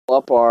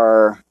Up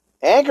our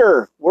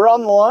anchor. We're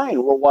on the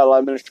line. We're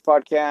Wildlife Ministry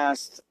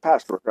Podcast.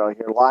 Pastor Crowley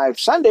here live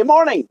Sunday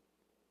morning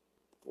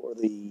for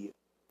the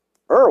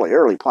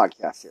early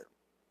podcast here.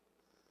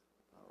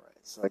 All right,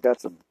 so I got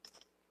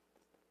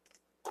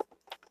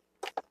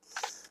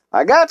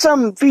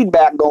some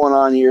feedback going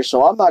on here,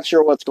 so I'm not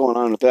sure what's going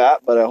on with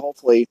that, but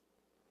hopefully,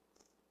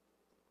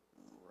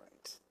 all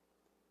right,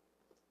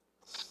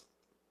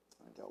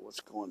 find out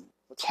what's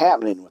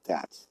happening with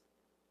that.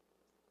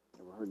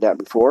 Never heard that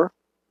before.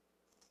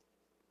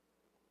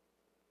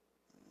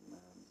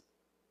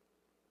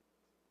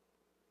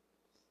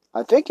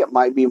 I think it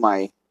might be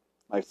my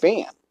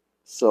fan,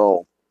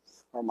 or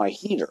my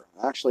heater.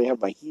 I actually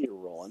have my heater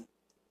rolling.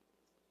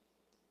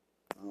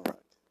 All right.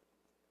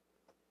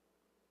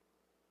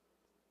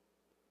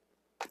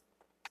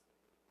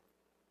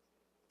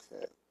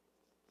 Okay.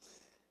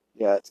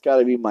 Yeah, it's got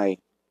to be my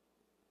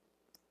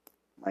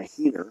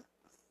heater.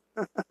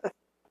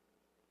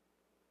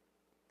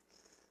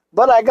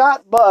 But I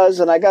got buzz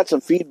and I got some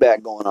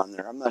feedback going on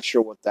there. I'm not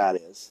sure what that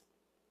is.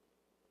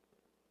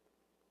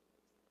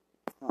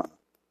 Huh.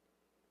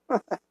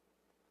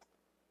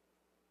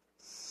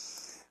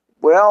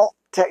 Well,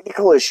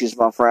 technical issues,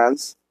 my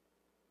friends.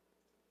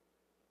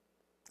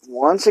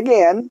 Once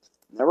again,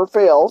 never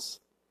fails.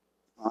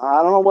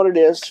 I don't know what it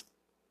is.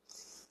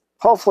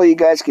 Hopefully you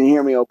guys can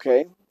hear me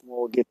okay.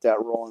 We'll get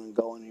that rolling and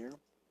going here.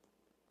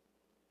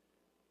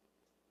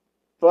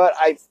 But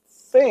I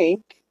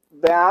think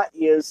that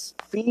is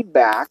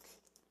feedback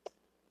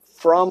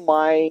from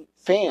my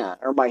fan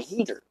or my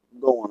heater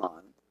going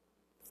on.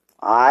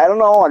 I don't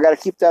know. I got to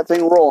keep that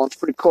thing rolling. It's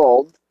pretty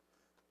cold.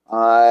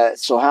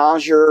 So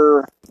how'd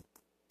your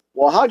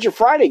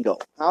Friday go?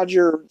 How'd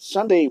your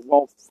Sunday?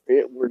 Well,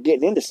 we're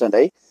getting into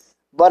Sunday,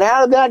 but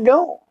how did that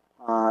go?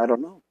 I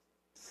don't know.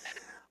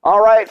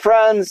 All right,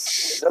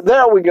 friends,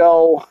 there we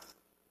go.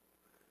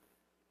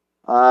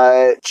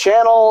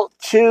 Channel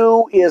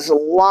 2 is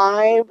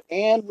live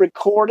and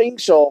recording,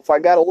 so if I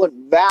got to look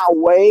that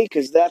way,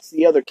 because that's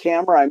the other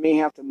camera, I may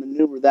have to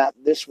maneuver that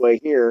this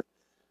way here.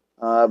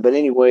 But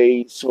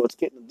anyway, so it's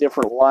getting a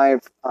different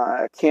live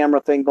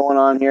camera thing going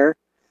on here.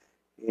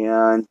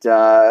 And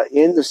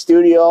in the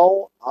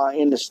studio,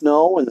 in the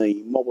snow, in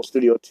the mobile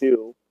studio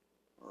 2,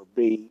 or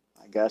B,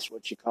 I guess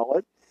what you call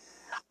it.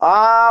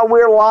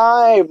 We're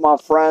live, my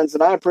friends,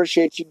 and I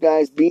appreciate you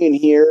guys being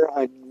here.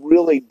 I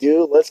really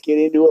do. Let's get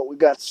into it. We've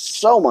got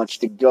so much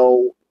to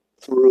go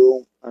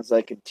through as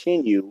I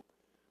continue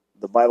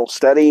the Bible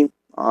study.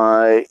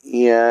 Where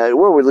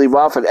we leave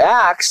off at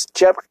Acts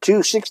chapter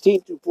 2,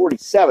 16 through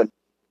 47,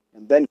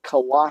 and then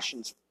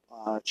Colossians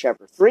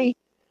chapter 3.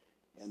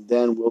 And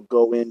then we'll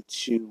go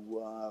into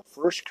 1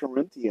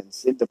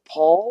 Corinthians, into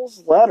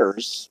Paul's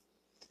letters,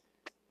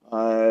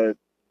 the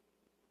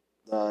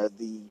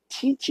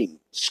teaching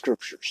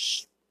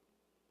scriptures.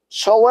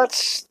 So why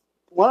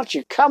don't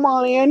you come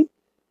on in,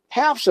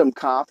 have some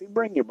coffee,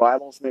 bring your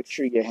Bibles, make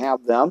sure you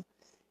have them,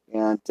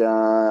 and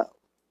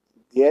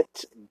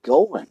get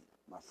going,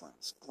 my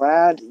friends.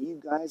 Glad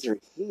you guys are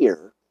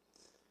here.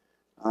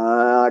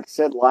 Like I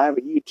said, live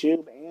at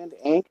YouTube and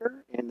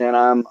Anchor, and then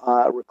I'm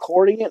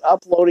recording it,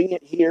 uploading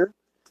it here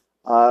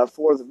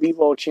for the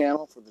Vivo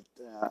channel, for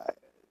a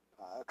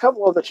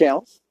couple of the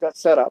channels got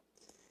set up,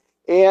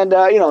 and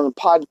the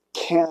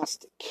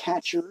podcast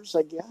catchers,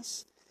 I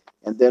guess.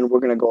 And then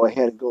we're going to go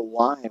ahead and go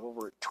live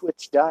over at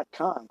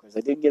Twitch.com because I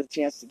didn't get a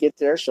chance to get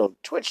there. So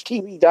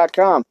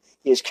TwitchTV.com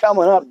is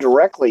coming up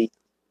directly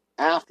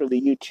after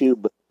the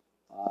YouTube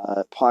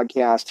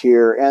podcast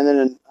here, and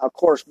then of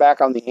course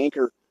back on the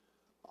Anchor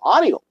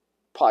audio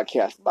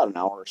podcast about an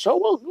hour or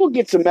so. We'll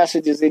get some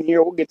messages in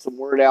here. We'll get some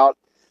word out,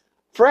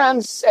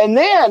 friends. And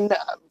then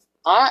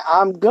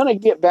I'm going to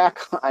get back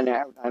on.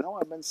 I know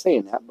I've been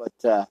saying that, but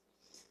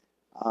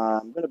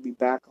I'm going to be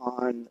back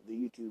on the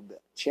YouTube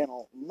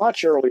channel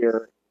much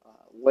earlier,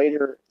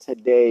 later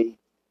today,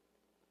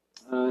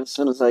 as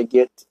soon as I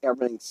get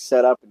everything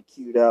set up and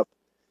queued up,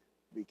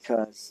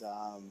 because,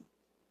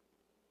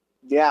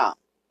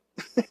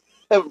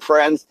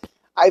 friends,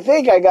 I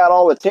think I got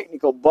all the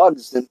technical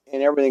bugs and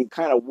everything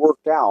kind of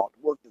worked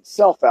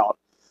itself out.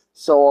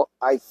 So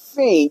I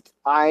think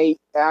I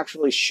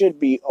actually should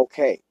be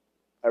okay.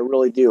 I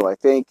really do. I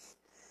think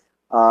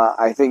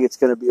it's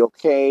going to be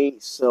okay.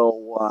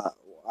 So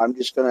I'm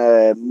just going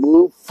to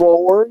move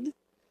forward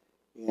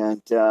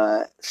and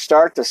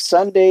start the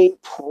Sunday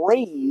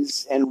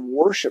Praise and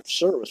Worship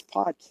Service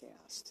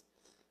podcast.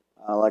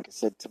 Like I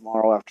said,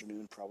 tomorrow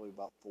afternoon, probably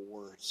about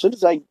 4. As soon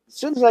as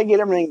I get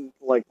everything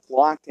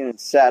locked in and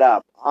set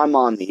up, I'm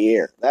on the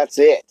air. That's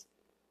it.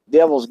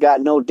 Devil's got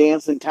no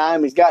dancing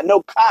time. He's got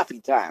no coffee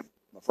time,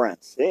 my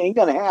friends. It ain't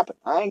gonna happen.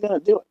 I ain't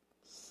gonna do it.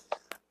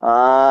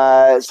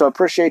 So I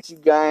appreciate you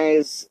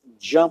guys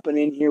jumping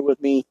in here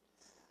with me.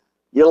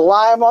 You're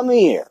live on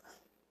the air,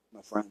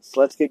 my friends.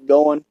 Let's get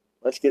going.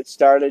 Let's get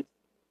started.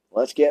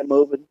 Let's get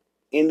moving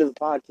into the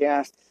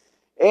podcast.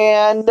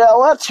 And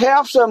let's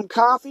have some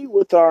coffee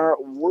with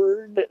our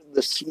word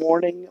this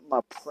morning,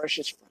 my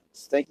precious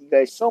friends. Thank you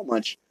guys so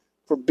much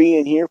for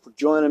being here, for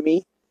joining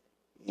me.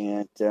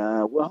 And,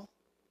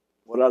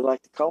 what what I'd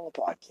like to call a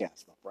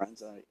podcast, my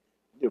friends. I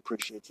do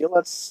appreciate you.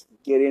 Let's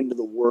get into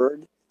the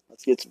Word.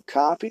 Let's get some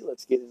coffee.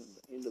 Let's get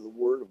into the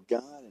Word of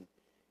God. And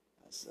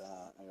as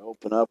I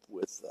open up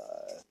with,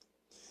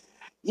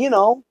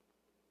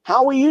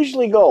 how we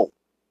usually go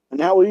and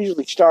how we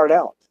usually start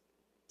out.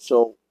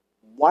 So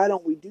why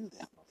don't we do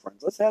that, my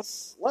friends?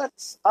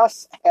 Let's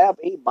us have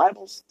a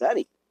Bible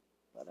study.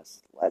 Let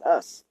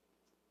us.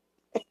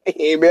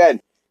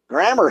 Amen.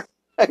 Grammar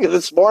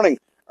this morning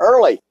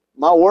early.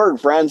 My word,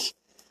 friends.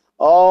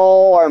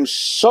 Oh, I'm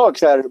so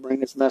excited to bring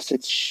this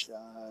message.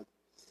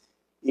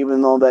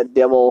 Even though that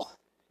devil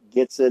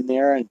gets in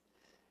there and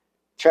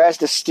tries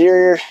to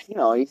steer, he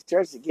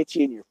tries to get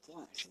you in your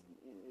flesh.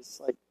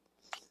 It's like,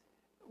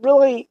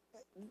 really,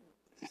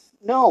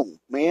 no,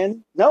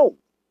 man, no.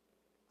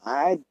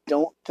 I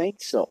don't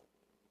think so.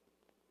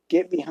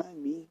 Get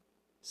behind me,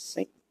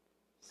 Satan.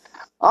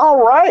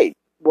 All right.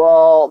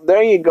 Well,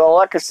 there you go.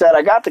 Like I said,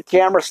 I got the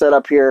camera set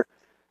up here,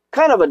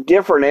 kind of a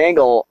different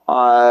angle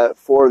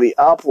for the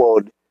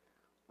upload.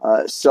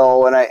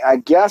 And I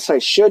guess I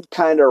should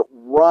kind of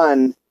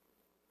run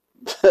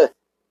the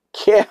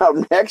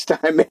cam next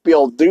time. Maybe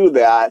I'll do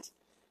that.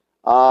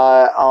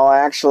 I'll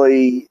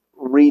actually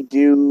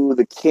redo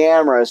the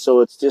camera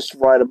so it's just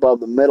right above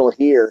the middle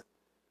here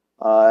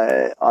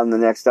on the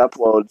next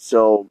upload.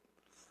 So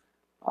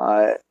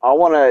I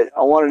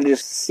want to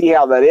just see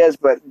how that is,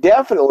 but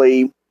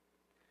definitely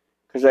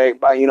because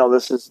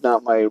this is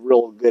not my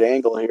real good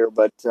angle here,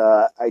 but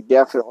I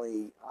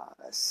definitely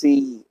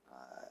see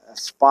a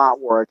spot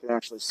where I can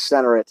actually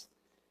center it,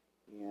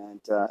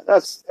 and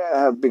that's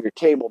a bigger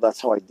table. That's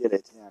how I did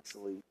it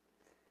actually,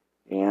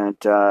 and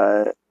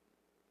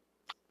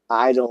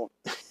I don't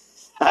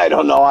I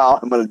don't know how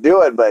I'm going to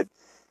do it, but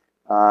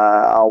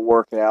I'll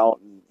work it out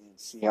and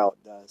see how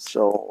it does.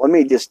 So let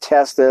me just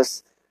test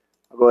this.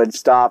 I'll go ahead and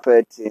stop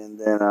it, and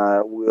then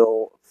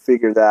we'll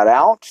figure that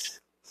out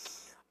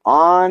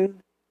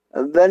on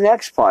the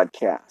next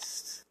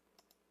podcast.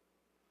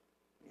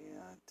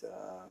 And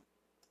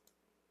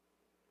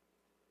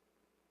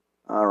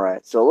all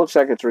right, so it looks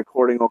like it's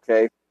recording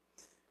okay,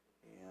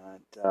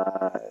 and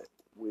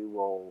we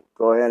will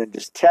go ahead and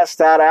just test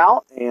that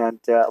out. And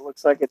it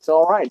looks like it's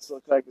all right. So it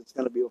looks like it's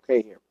going to be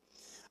okay here.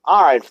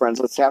 All right, friends,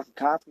 let's have some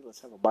coffee. Let's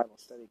have a Bible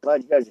study.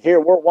 Glad you guys are here.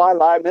 Worldwide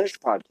Live Ministry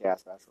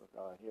Podcast. That's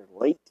here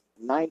late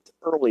night,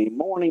 early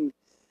morning,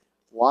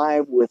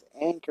 live with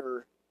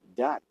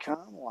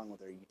Anchor.com, along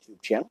with our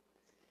YouTube channel.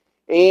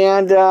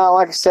 And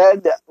like I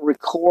said,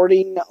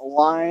 recording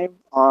live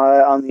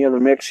on the other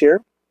mix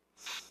here.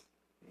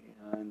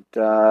 And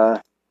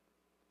let's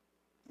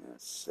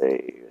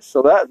see.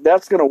 So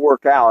that's going to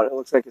work out. It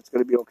looks like it's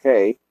going to be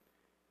okay.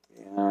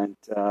 And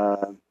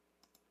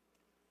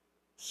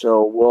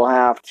so we'll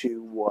have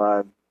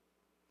to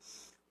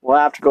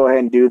go ahead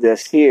and do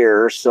this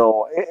here.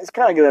 So it's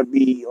kind of going to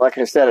be, like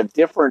I said, a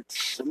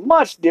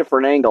much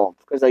different angle,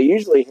 because I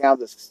usually have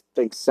this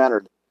thing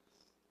centered.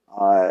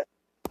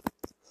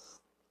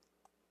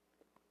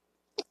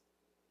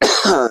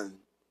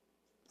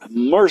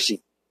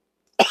 Mercy.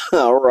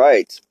 All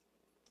right.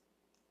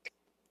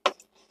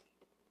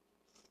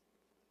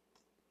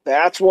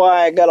 That's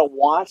why I got to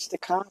watch the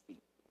copy.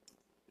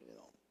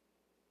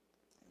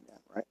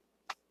 Right?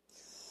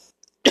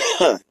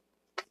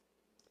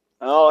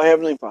 Oh,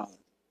 Heavenly Father,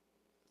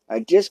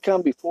 I just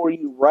come before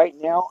you right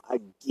now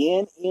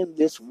again in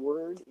this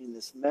word, in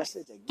this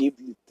message. I give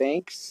you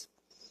thanks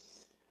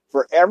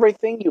for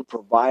everything you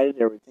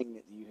provided, everything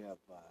that you have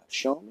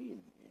shown me,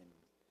 and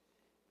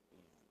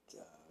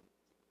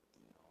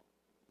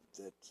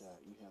that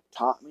you have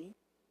taught me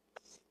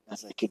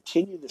as I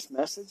continue this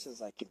message,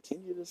 as I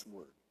continue this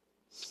word.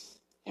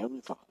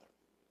 Heavenly Father,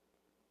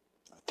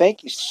 I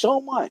thank you so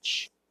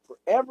much for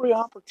every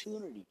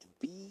opportunity to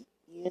be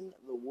in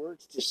the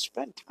words, to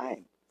spend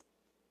time,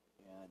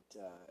 and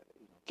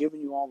giving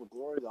you all the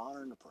glory, the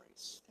honor, and the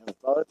praise. Heavenly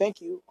Father,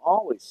 thank you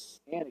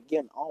always, and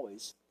again,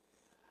 always,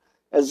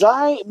 as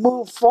I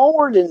move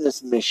forward in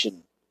this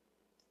mission.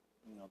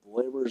 The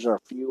laborers are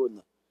few, and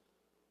the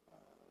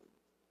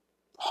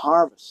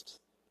harvest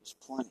is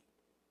plenty.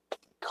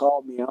 You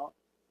called me out,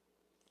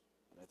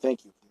 and I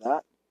thank you for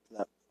that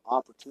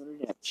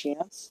opportunity, that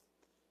chance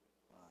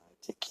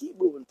to keep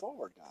moving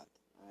forward, God.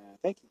 I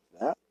thank you for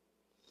that.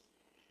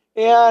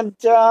 And,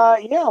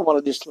 I want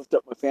to just lift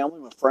up my family,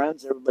 my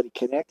friends, everybody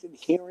connected,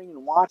 hearing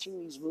and watching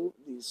these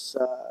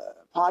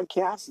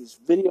podcasts, these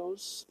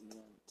videos, and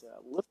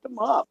lift them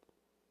up.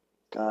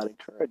 God,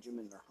 encourage them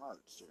in their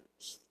hearts.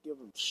 Just give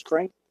them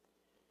strength,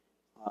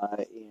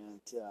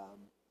 and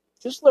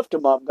just lift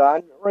them up,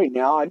 God. Right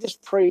now, I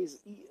just praise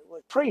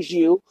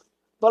you,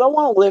 but I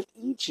want to lift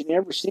each and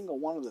every single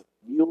one of the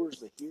viewers,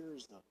 the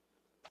hearers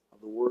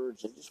of the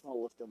words. I just want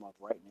to lift them up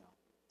right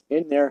now.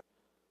 In there,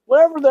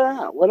 wherever they're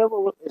at, whatever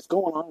is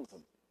going on with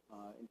them,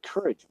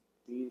 encourage them.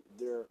 Be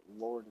their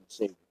Lord and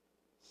Savior.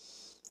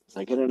 As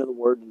I get into the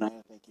Word tonight,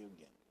 I thank you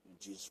again. In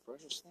Jesus'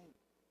 precious name,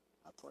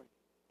 I pray.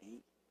 Amen.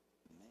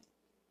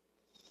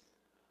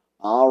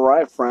 All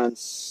right,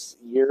 friends,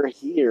 you're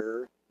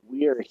here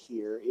we are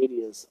here. It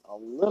is a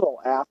little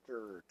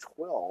after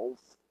 12.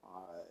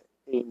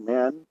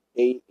 Amen.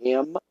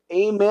 A.M.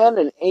 Amen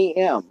and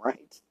A.M.,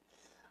 right?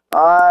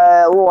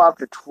 A little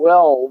after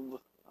 12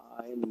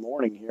 in the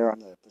morning here on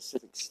the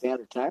Pacific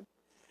Standard Time.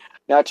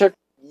 Now, I took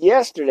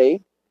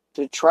yesterday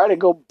to try to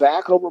go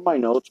back over my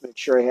notes, make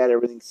sure I had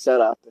everything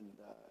set up and,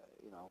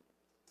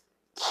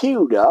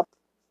 queued up.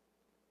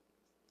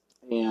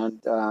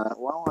 And,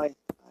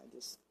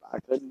 I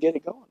couldn't get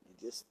it going. It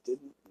just did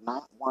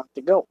not want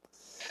to go.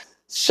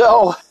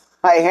 So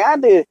I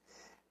had to,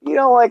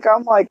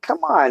 I'm like,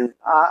 come on,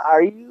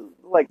 are you,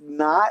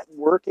 not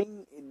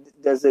working?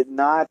 Does it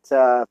not,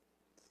 I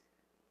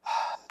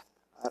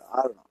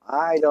don't know.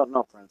 I don't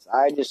know, friends.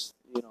 I just,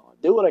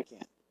 do what I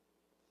can.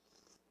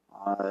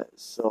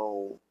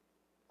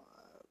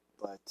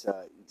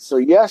 So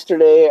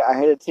yesterday I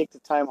had to take the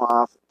time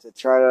off to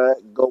try to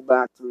go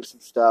back through some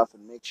stuff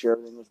and make sure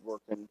everything was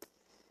working.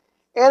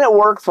 And it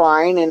worked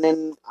fine. And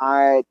then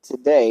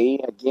today,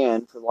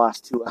 again, for the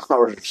last 2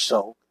 hours or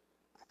so,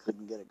 I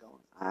couldn't get it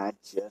going. I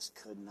just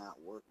could not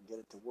get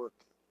it to work.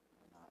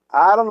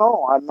 I don't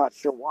know. I'm not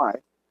sure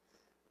why.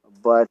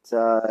 But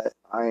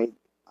I'm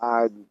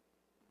at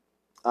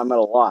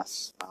a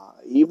loss.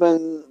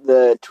 Even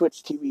the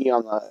Twitch TV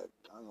on the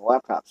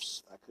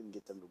laptops, I couldn't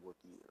get them to work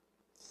either.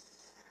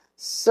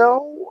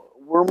 So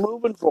we're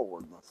moving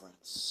forward, my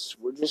friends.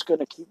 We're just going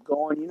to keep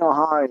going. You know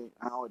how I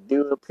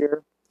do up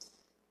here,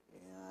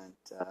 and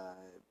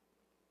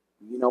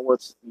you know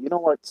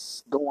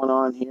what's going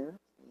on here.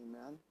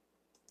 Amen.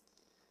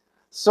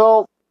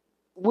 So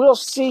we'll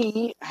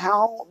see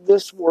how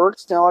this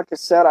works. Now, like I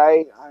said,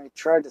 I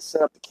tried to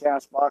set up the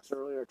Castbox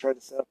earlier. I tried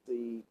to set up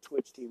the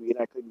Twitch TV, and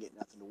I couldn't get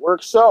nothing to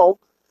work. So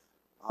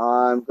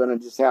I'm going to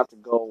just have to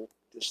go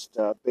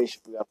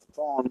basically off the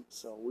phone.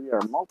 So we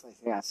are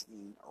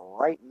multitasking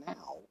right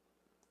now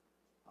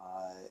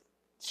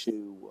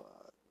to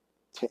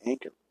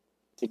Anchor,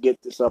 to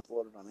get this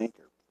uploaded on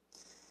Anchor.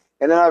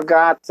 And then I've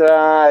got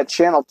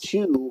channel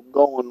 2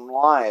 going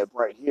live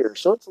right here.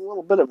 So it's a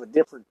little bit of a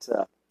different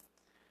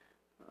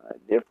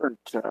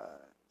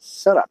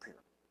setup here.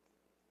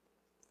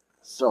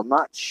 So I'm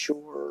not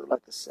sure,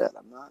 like I said,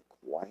 I'm not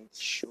quite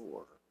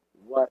sure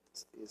what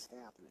is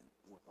happening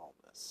with all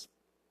this.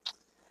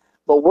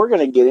 But we're going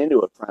to get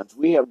into it, friends.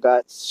 We have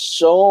got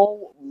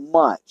so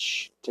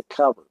much to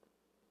cover,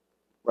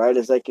 right,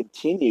 as I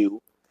continue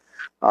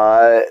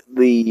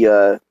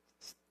the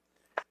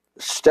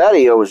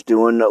study I was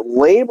doing,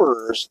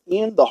 laborers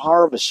in the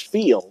harvest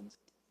field,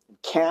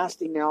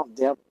 casting out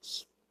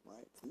devils,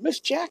 right?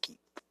 Miss Jackie,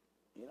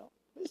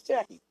 Miss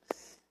Jackie,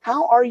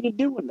 how are you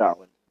doing,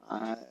 darling?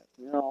 When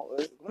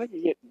I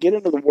get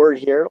into the word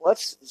here,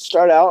 let's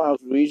start out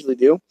as we usually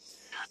do.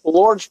 The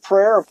Lord's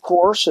Prayer, of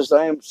course, as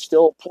I am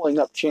still pulling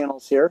up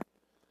channels here,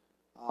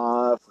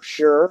 for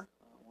sure.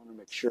 I want to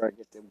make sure I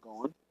get them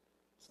going.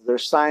 So they're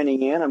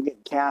signing in. I'm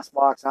getting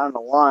Castbox on the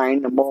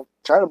line. I'm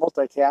try to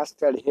multitask,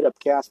 try to hit up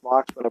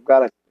Castbox, but I've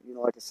got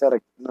like I said,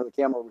 another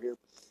camera over here.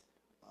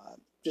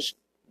 Just,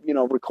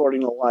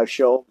 recording a live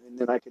show, and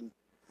then I can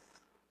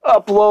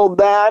upload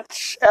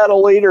that at a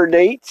later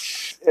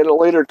date, at a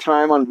later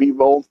time on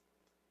Vivo.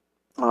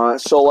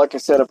 So like I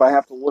said, if I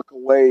have to look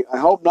away, I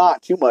hope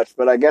not too much,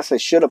 but I guess I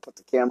should have put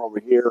the camera over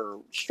here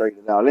or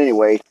straightened it out.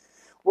 Anyway,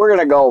 we're going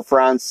to go,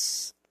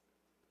 friends.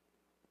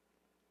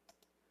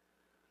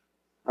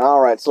 All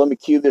right, so let me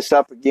cue this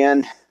up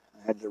again.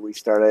 I had to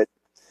restart it.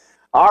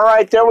 All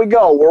right, there we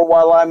go.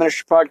 Worldwide Live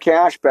Ministry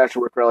Podcast. Pastor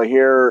Rick Riley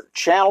here.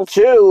 Channel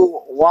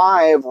 2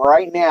 live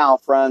right now,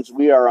 friends.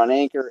 We are on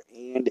Anchor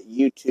and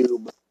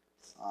YouTube.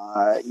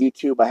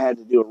 YouTube, I had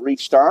to do a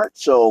restart,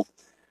 so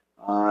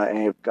I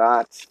have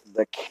got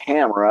the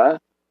camera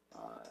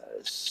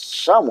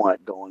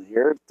somewhat going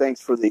here.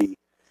 Thanks for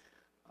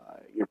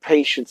your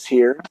patience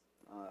here,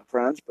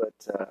 friends. But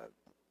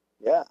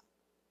yeah,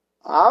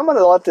 I'm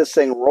gonna let this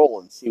thing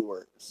roll and see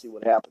what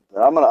happens.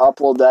 But I'm gonna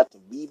upload that to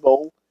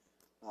Vivo,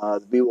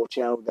 the Vivo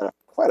channel. We've got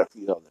quite a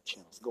few other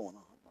channels going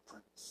on, my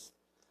friends.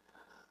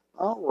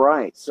 All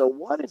right, so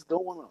what is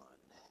going on?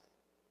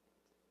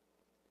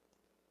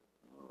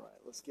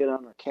 Let's get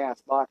on our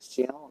Castbox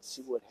channel and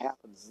see what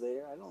happens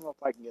there. I don't know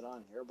if I can get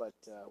on here, but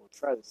we'll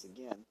try this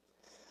again.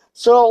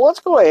 So let's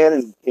go ahead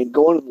and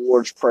go into the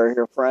Lord's Prayer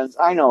here, friends.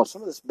 I know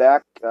some of this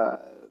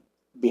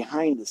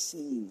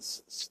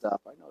behind-the-scenes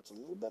stuff, I know it's a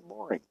little bit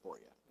boring for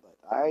you, but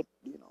hey,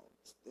 you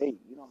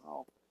know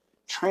how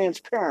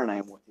transparent I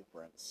am with you,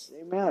 friends.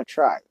 Amen, I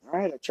try, all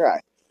right? I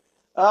try.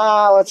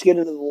 Let's get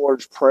into the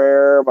Lord's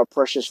Prayer, my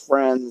precious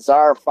friends.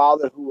 Our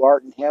Father who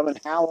art in heaven,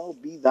 hallowed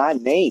be thy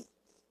name.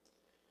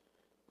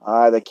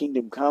 Thy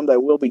kingdom come, thy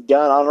will be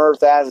done on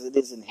earth as it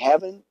is in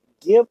heaven.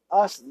 Give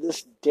us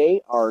this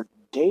day our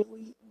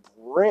daily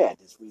bread,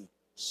 as we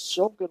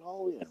soak it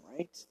all in,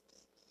 right?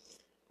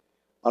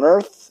 On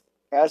earth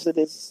as it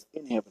is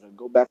in heaven. I'll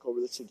go back over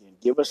this again.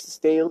 Give us this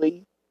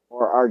daily,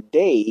 or our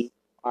daily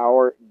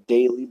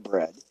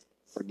bread.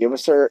 Forgive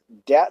us our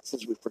debts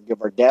as we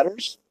forgive our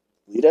debtors.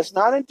 Lead us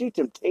not into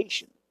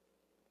temptation,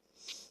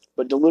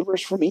 but deliver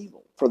us from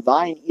evil. For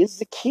thine is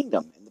the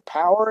kingdom, and the the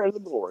power and the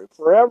glory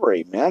forever.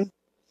 Amen.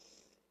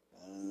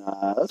 And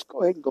let's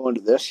go ahead and go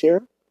into this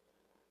here.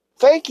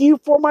 Thank you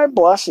for my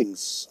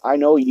blessings. I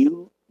know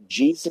you,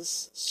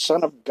 Jesus,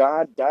 Son of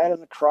God, died on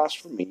the cross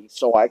for me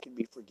so I can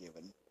be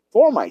forgiven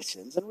for my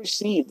sins and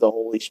receive the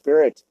Holy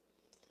Spirit.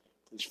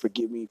 Please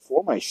forgive me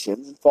for my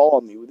sins and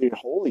follow me with your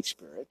Holy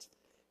Spirit.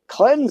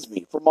 Cleanse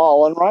me from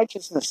all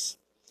unrighteousness.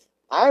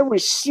 I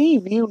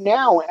receive you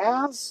now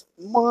as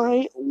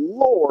my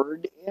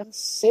Lord and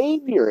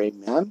Savior.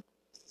 Amen.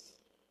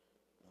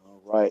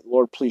 All right.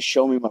 Lord, please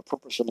show me my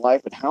purpose in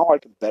life and how I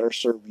can better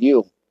serve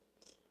you.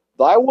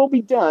 Thy will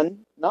be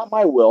done, not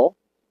my will.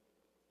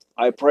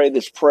 I pray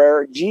this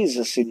prayer,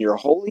 Jesus, in your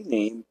holy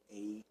name.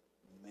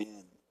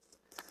 Amen.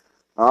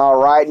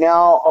 All right.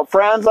 Now,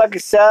 friends, like I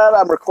said,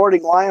 I'm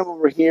recording live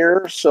over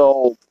here,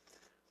 so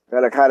I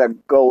got to kind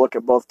of go look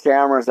at both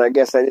cameras. I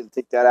guess I didn't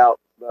think that out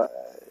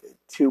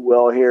too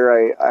well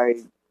here.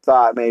 I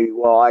thought maybe,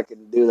 well, I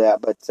can do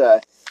that. But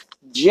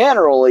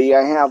generally,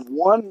 I have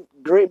one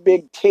great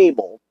big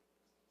table,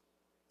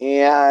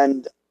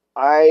 and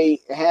I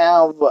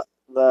have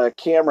the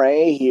camera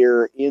A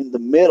here in the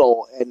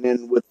middle, and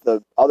then with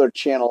the other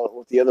channel,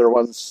 with the other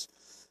ones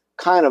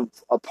kind of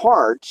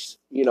apart,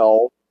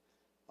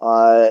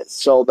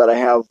 so that I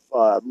have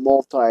like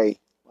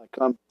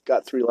I've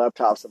got 3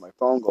 laptops and my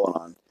phone going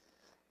on.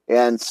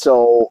 And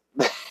so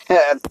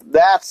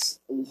that's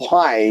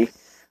why,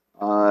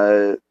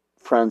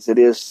 friends, it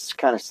is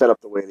kind of set up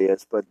the way it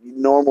is. But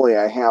normally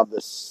I have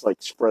this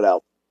like spread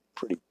out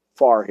pretty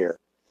far here.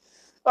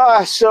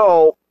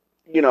 So,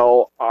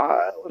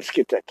 let's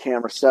get that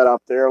camera set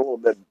up there a little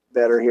bit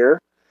better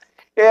here.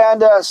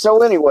 And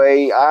so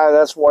anyway,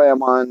 that's why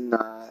I'm on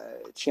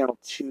channel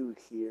 2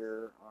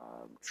 here.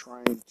 I'm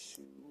trying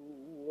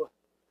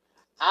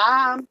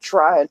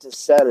to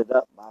set it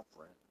up, my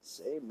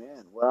friends.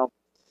 Amen. Well,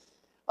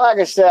 like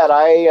I said,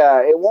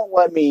 it won't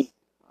let me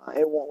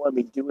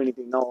do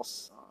anything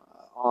else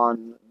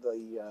on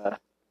the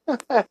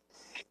it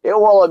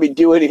won't let me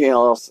do anything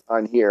else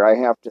on here. I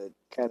have to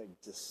kind of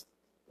just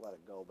let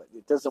it go, but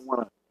it just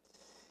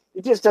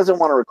doesn't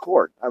want to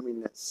record. I mean,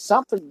 there's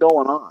something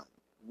going on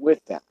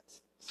with that.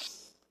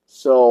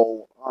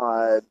 So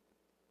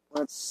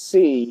let's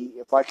see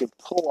if I can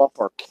pull up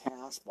our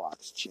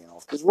Castbox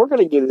channel, because we're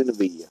going to get into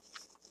the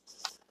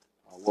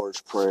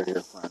Lord's Prayer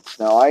here, friends.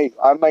 Now, I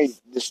might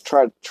just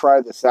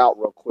try this out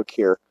real quick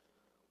here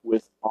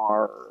with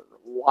our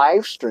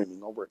live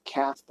streaming over at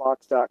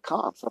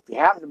Castbox.com. So if you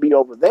happen to be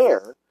over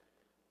there,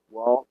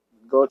 well,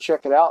 go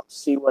check it out,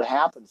 see what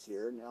happens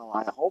here. Now,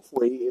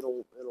 hopefully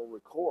it'll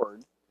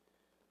record,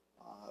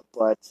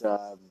 but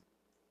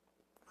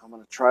I'm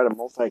going to try to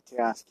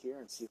multitask here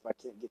and see if I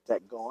can't get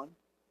that going.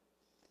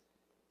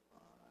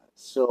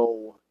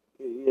 So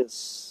it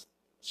is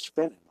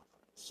spinning.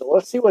 So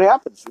let's see what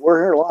happens.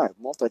 We're here live,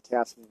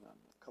 multitasking on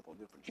a couple of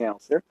different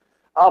channels here,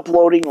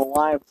 uploading a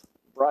live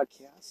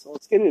broadcast. So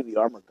let's get into the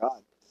armor of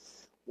God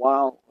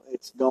while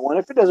it's going.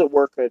 If it doesn't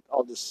work,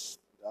 I'll just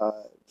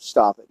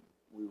stop it.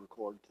 We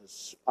record,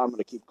 because I'm going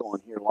to keep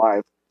going here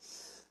live.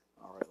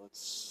 All right,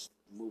 let's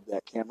move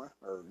that camera,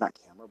 or not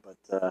camera, but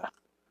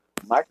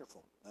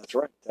microphone. That's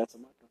right, that's a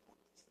microphone.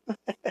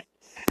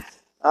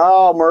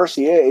 Oh,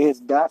 mercy, it has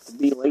got to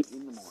be late in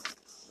the morning,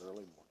 early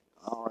morning.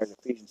 All right,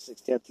 Ephesians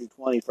 6:10 through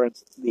 20,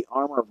 friends, the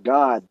armor of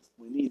God.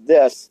 We need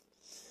this.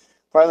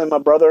 Finally, my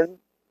brethren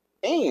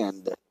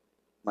and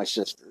my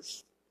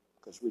sisters,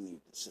 because we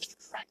need the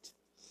sisters, right?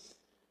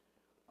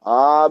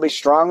 Be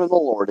strong in the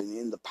Lord, and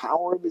in the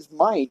power of his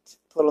might,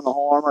 put on the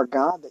whole armor of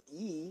God, that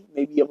ye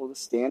may be able to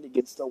stand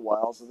against the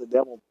wiles of the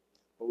devil.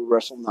 For we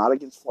wrestle not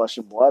against flesh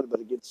and blood, but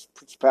against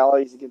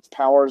principalities, against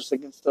powers,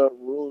 against the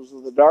rulers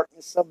of the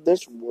darkness of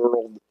this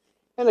world,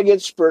 and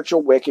against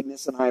spiritual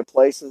wickedness in high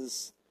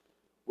places.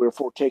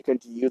 Wherefore take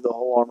unto you the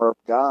whole armor of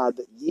God,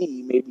 that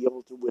ye may be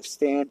able to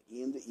withstand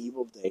in the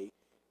evil day.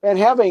 And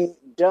having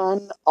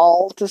done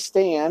all to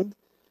stand,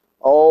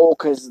 oh,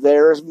 because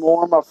there's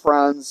more, my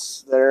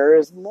friends. There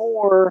is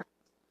more.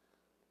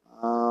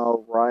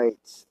 All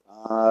right.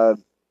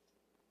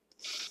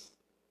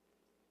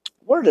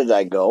 Where did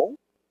I go?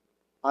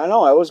 I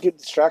know, I always get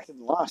distracted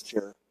and lost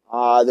here.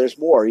 There's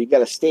more. You got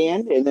to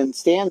stand, and then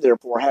stand,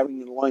 therefore, having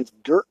your loins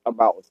girt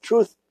about with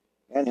truth,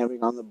 and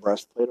having on the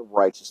breastplate of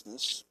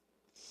righteousness,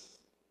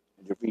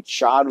 and your feet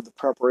shod with the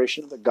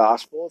preparation of the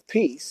gospel of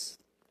peace.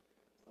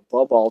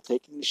 Above all,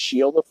 taking the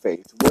shield of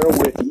faith,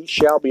 wherewith ye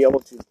shall be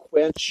able to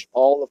quench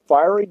all the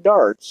fiery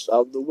darts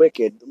of the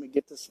wicked. Let me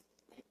get this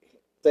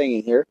thing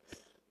in here.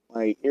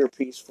 My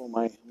earpiece for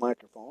my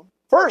microphone.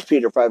 1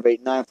 Peter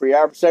 5:8-9, for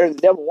your adversary, the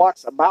devil,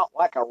 walks about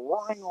like a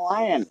roaring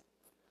lion,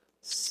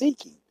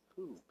 seeking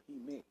whom he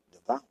may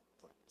devour.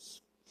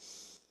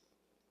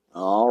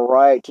 All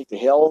right, take the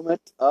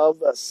helmet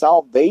of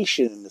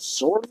salvation and the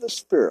sword of the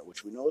Spirit,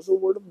 which we know is the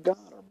Word of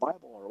God, our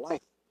Bible, our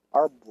life,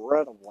 our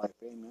bread of life.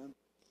 Amen.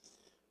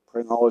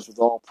 Praying always with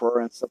all prayer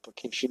and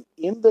supplication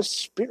in the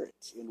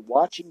Spirit, in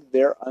watching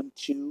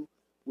thereunto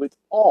with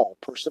all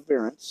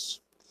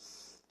perseverance.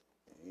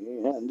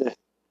 And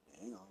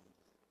hang on,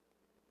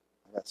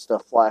 I got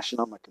stuff flashing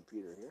on my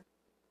computer here.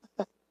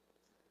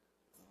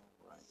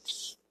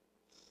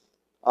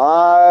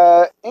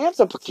 And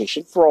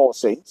supplication for all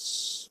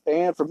saints,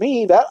 and for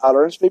me that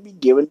utterance may be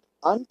given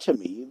unto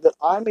me, that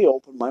I may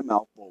open my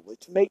mouth boldly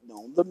to make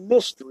known the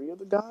mystery of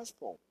the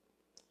gospel,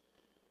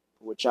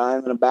 for which I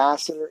am an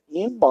ambassador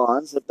in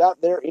bonds,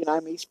 that therein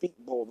I may speak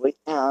boldly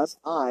as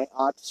I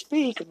ought to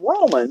speak.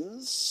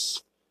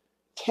 Romans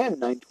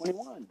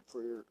 10:9-21.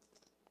 For your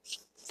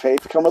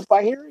faith cometh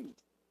by hearing,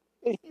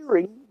 and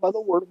hearing by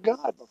the word of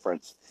God, my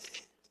friends.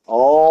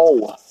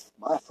 Oh,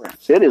 my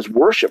friends, it is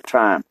worship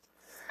time.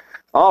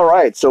 All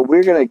right, so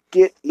we're going to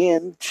get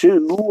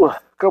into a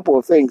couple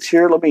of things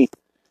here. Let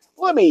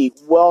me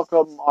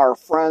welcome our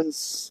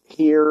friends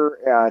here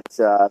at,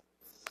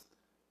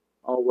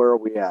 where are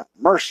we at?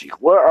 Mercy.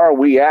 Where are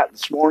we at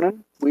this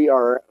morning? We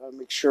are,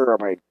 make sure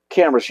my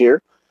camera's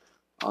here.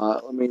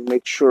 Let me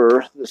make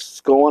sure this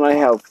is going. I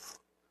have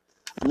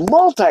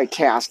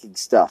multitasking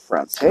stuff,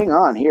 friends. Hang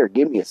on here.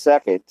 Give me a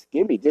second.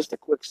 Give me just a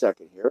quick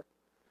second here.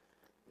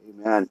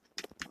 Amen.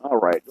 All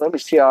right, let me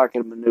see how I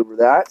can maneuver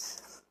that.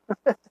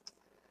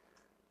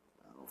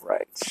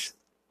 Right.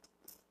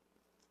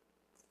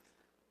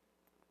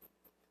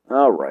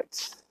 All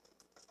right.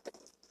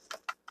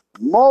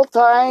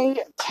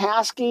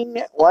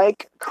 Multitasking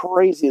like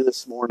crazy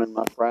this morning,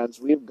 my friends.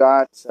 We've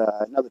got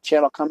another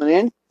channel coming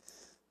in.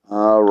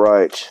 All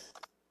right.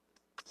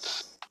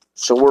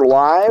 So we're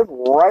live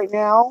right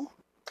now.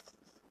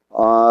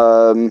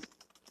 All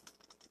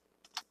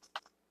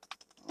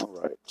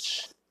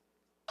right.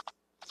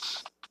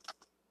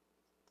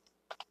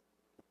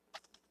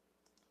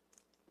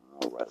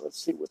 All right,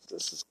 let's see what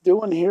this is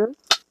doing here.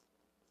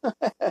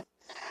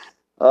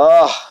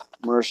 Oh,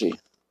 mercy.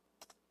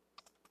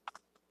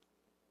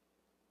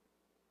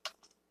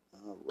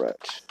 All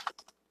right.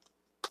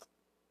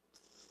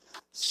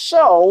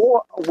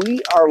 So,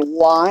 we are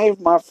live,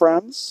 my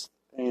friends.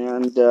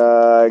 And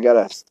I got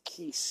a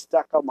key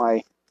stuck on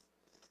my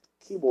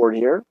keyboard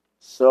here.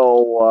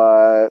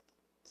 So,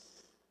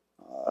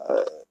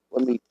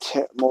 let me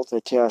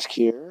multitask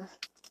here.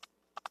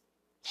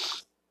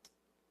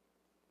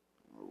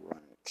 All right.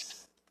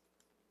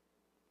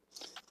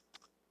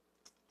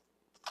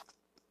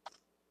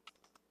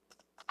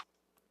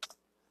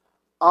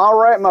 All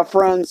right, my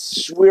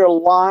friends, we're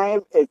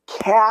live at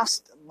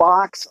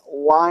Castbox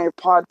Live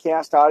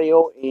Podcast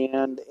Audio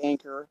and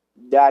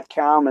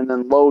Anchor.com, and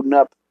then loading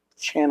up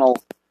channel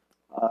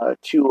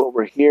 2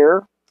 over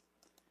here,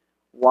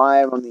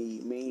 live on the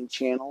main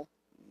channel,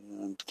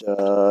 and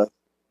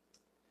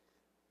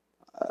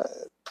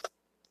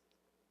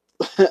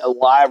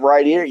live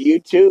right here,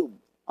 YouTube.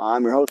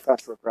 I'm your host,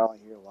 Pastor Rick Rowley,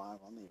 here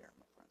live on the air,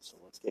 my friends. So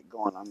let's get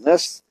going on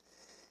this.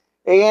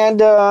 And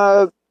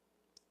let's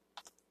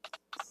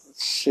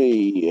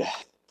see.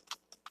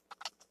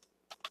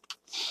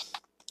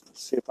 Let's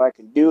see if I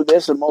can do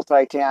this and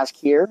multitask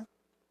here.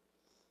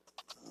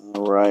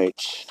 All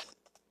right.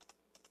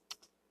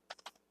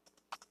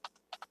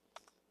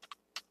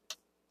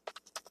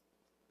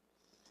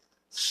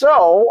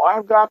 So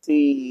I've got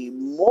the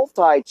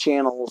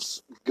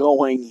multi-channels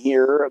going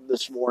here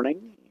this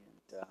morning.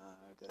 And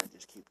I'm going to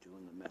just keep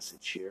doing the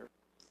message here.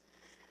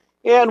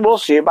 And we'll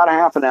see, about a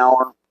half an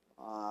hour.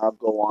 I'll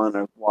go on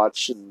and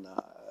watch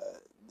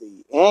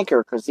the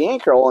Anchor, because the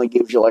Anchor only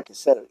gives you, like I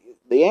said,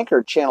 the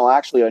Anchor channel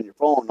actually on your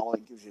phone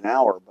only gives you an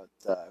hour. But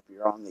if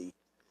you're on the,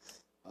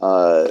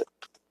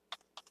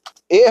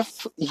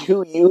 if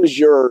you use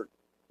your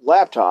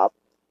laptop,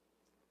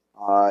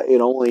 it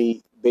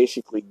only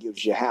basically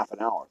gives you half an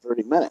hour,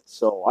 30 minutes.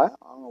 So I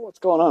don't know what's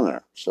going on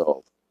there.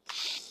 So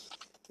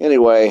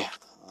anyway,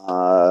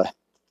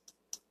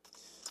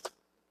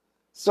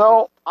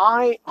 so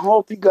I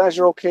hope you guys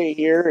are okay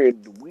here,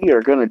 and we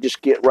are going to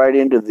just get right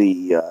into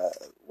the,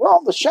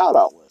 the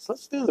shout-out list.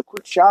 Let's do the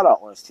quick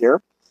shout-out list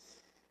here.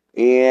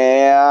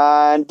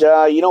 And,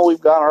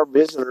 we've got our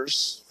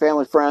visitors,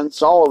 family,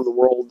 friends all over the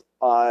world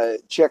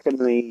checking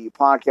the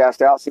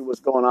podcast out, see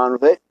what's going on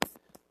with it.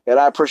 And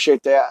I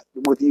appreciate that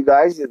with you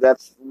guys.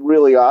 That's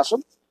really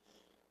awesome.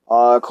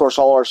 Of course,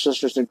 all our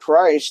sisters in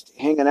Christ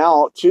hanging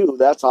out, too.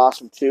 That's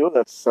awesome, too.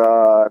 That's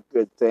a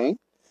good thing.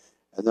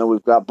 And then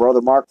we've got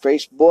Brother Mark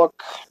Facebook,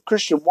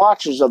 Christian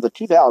Watchers of the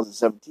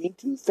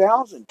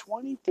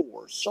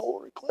 2017-2024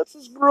 Solar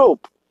Eclipses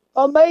Group.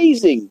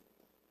 Amazing.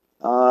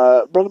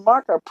 Brother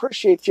Mark, I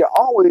appreciate you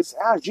always,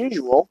 as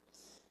usual.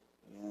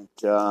 And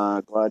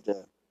glad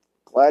to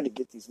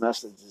get these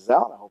messages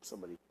out. I hope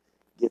somebody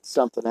gets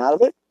something out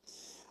of it.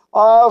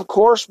 Of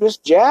course, Miss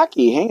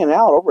Jackie hanging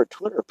out over at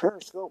Twitter,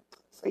 Periscope,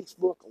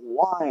 Facebook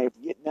Live,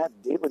 getting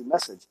that daily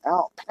message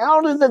out,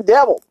 pounding the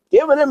devil,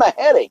 giving him a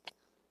headache.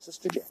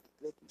 Sister Jackie,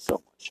 thank you so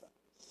much.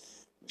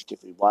 Miss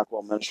Tiffany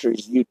Blackwell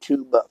Ministries,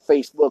 YouTube,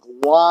 Facebook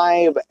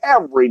Live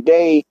every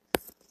day.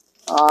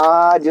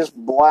 Just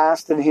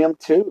blasting him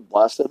too,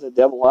 blasting the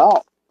devil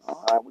out.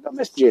 All right, we got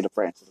Miss Jada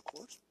Francis, of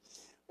course.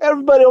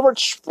 Everybody over at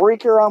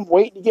Spreaker, I'm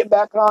waiting to get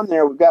back on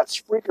there. We've got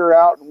Spreaker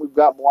out, and we've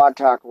got Blog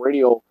Talk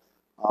Radio.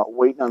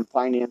 Waiting on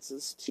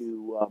finances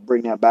to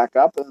bring that back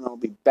up, and I'll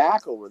be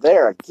back over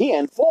there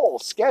again, full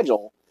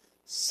schedule,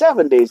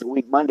 7 days a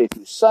week, Monday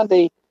through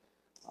Sunday,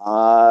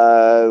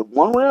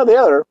 one way or the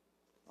other.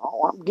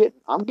 Oh,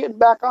 I'm getting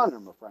back on there,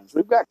 my friends.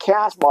 We've got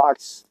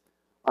Castbox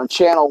on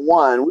channel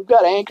 1. We've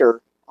got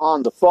Anchor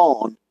on the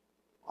phone.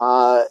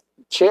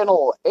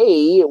 Channel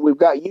A, we've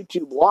got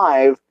YouTube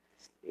Live,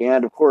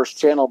 and of course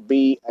channel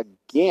B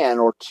again,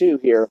 or 2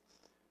 here,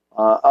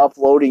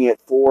 uploading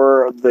it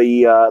for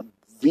the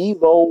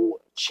Vivo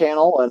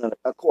channel, and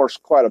of course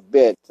quite a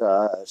bit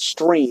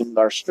streamed.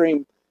 Our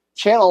stream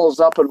channel is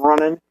up and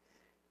running,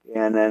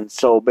 and then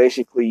so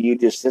basically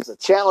it's a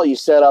channel you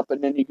set up,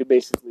 and then you can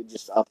basically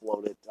just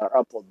upload it or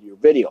upload your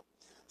video.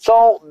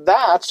 So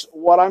that's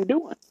what I'm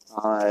doing.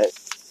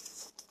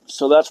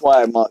 So that's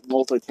why I'm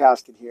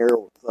multitasking here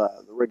with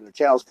the regular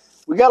channels.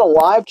 We got a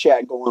live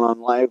chat going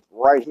on live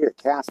right here at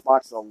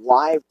Castbox, a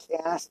live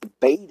cast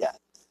beta,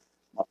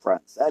 my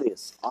friends. That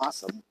is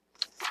awesome.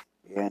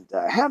 And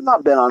I have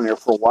not been on there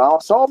for a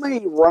while, so I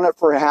may run it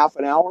for half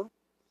an hour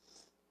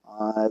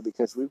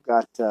because we've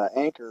got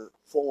Anchor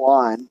full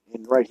on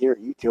and right here at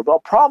YouTube. I'll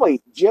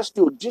probably just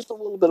do just a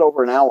little bit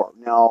over an hour.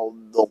 Now,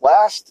 the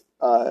last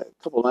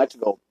couple of nights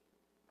ago,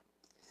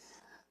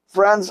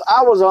 friends,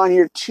 I was on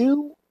here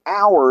 2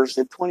 hours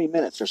and 20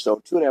 minutes or so,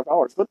 2.5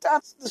 hours. But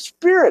that's the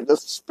Spirit. The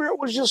Spirit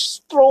was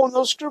just throwing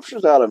those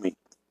scriptures out of me.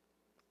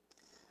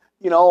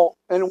 You know,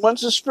 and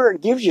once the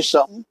Spirit gives you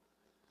something,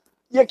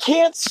 you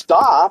can't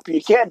stop. You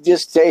can't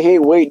just say, hey,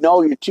 wait,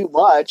 no, you're too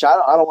much. I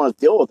don't want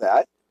to deal with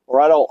that. Or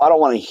I don't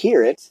want to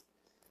hear it.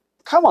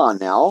 Come on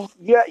now.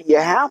 You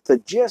have to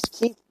just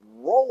keep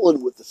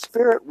rolling with the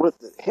Spirit, with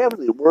the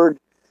heavenly word,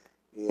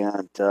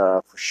 and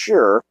for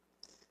sure.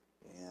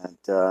 And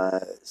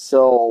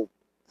so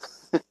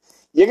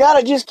you got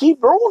to just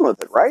keep rolling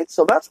with it, right?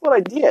 So that's what I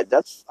did.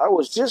 I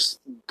was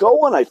just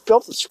going. I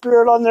felt the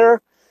Spirit on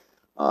there.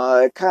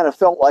 It kind of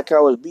felt like I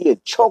was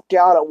being choked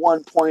out at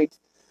one point.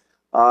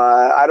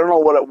 I don't know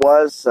what it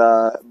was,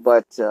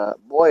 but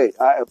boy,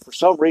 for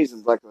some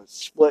reason, like a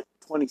split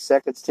 20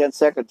 seconds, 10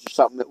 seconds or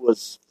something, there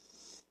was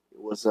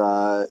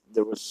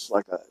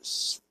like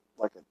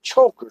a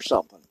choke or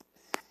something.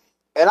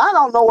 And I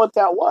don't know what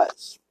that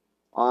was.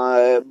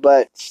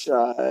 But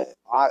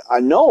I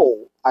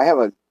know I have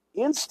an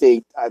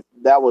instinct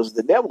that was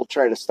the devil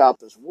trying to stop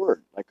this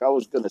word. Like I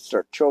was going to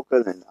start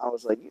choking, and I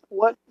was like, you know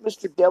what,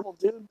 Mr. Devil,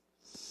 dude?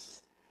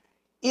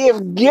 If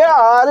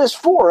God is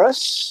for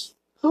us,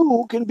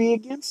 who can be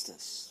against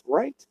us,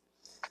 right?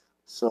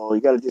 So you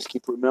got to just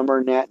keep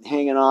remembering that and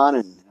hanging on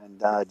and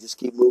just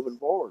keep moving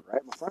forward,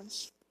 right, my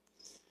friends?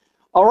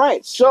 All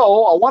right,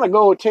 so I want to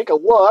go take a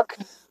look.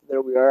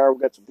 There we are.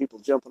 We've got some people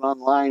jumping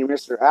online.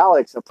 Mr.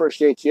 Alex, I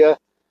appreciate you.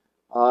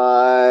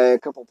 A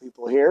couple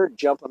people here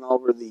jumping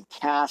over the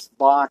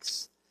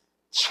Castbox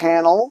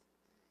channel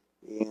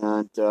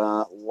and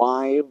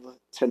live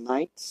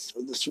tonight,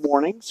 or this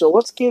morning. So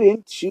let's get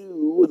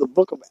into the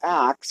book of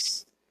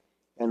Acts,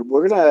 and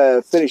we're going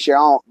to finish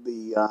out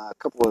the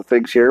couple of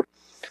things here.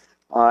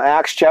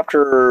 Acts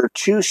chapter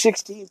 2,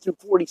 16 through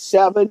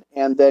 47,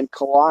 and then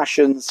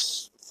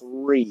Colossians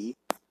 3.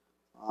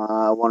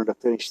 I wanted to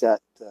finish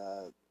that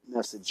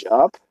message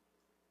up.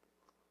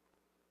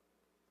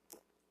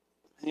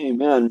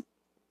 Amen.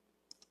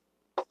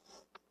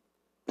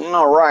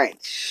 All right.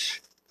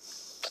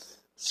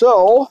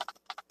 So,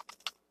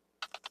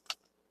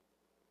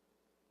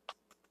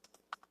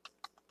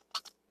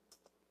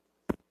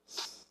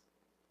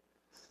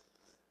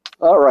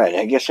 all right.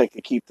 I guess I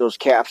could keep those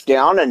caps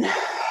down and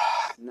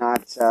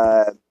not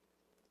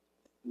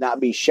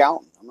be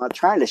shouting. I'm not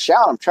trying to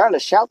shout. I'm trying to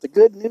shout the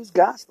good news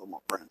gospel, my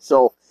friend.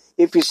 So,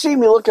 if you see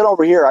me looking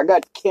over here, I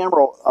got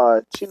camera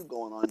 2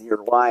 going on here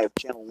live,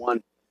 channel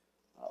 1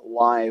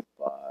 live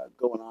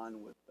going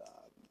on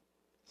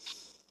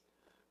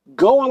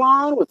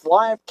with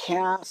live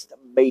cast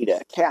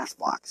beta,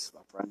 Castbox,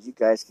 my friends. You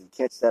guys can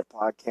catch that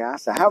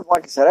podcast.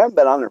 Like I said, I haven't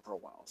been on there for a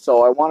while,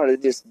 so I wanted to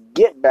just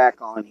get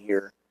back on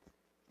here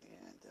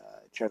and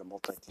try to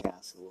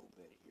multitask a little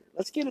bit here.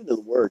 Let's get into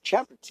the Word.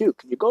 Chapter 2.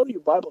 Can you go to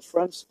your Bibles,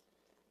 friends?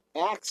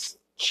 Acts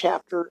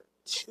chapter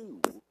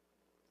 2,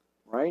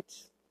 right?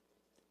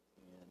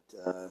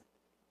 And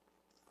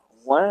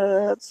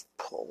let's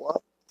pull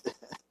up.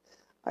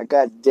 I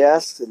got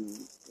desks and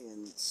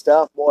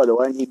stuff. Boy,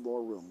 do I need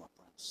more room, my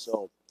friends.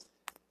 So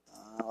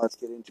let's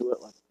get into it.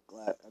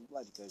 I'm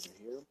glad you guys are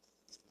here.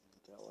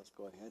 Let's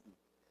go ahead and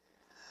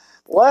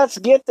let's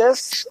get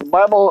this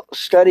Bible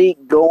study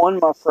going,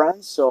 my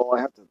friends. So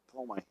I have to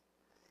pull my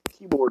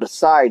keyboard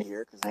aside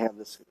here because I have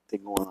this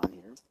thing going on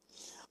here.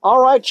 All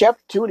right,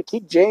 chapter 2 to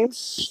King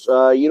James.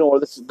 You know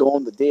where this is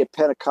going, the day of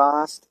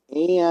Pentecost.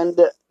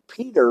 And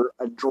Peter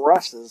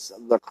addresses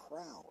the crowd.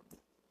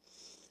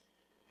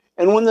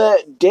 And when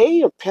the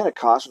day of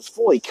Pentecost was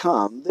fully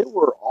come, they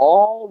were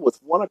all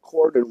with one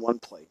accord in one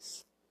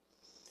place.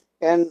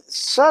 And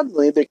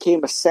suddenly there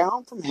came a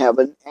sound from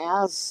heaven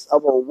as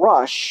of a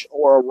rush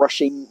or a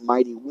rushing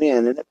mighty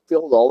wind, and it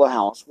filled all the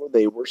house where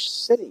they were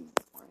sitting.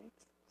 Right?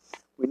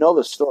 We know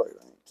the story,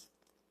 right?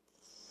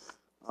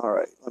 All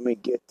right, let me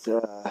get...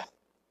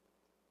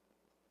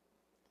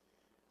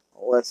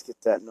 let's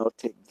get that note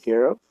taken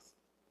care of.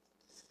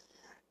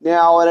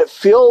 Now, and it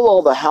filled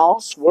all the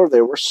house where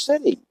they were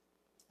sitting.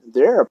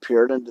 There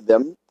appeared unto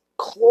them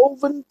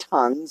cloven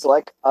tongues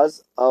like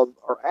as a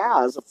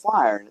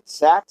fire, and it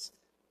sat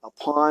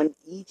upon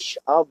each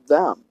of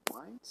them.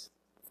 Right?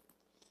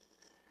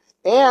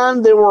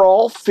 And they were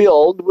all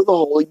filled with the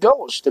Holy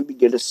Ghost and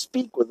began to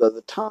speak with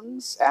other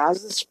tongues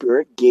as the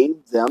Spirit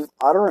gave them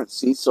utterance.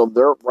 See, so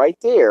they're right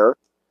there.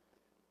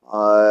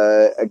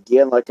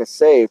 Again, like I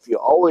say, if you're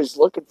always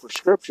looking for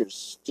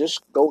scriptures,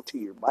 just go to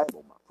your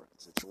Bible, my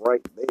friends. It's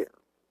right there.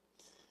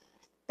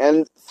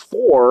 And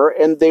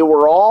they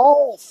were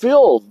all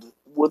filled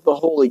with the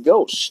Holy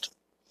Ghost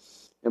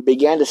and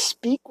began to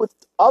speak with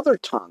other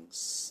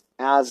tongues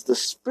as the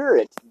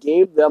Spirit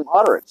gave them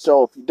utterance.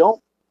 So if you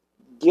don't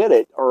get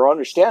it or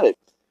understand it,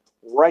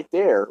 right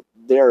there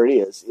it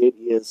is. It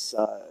is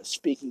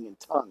speaking in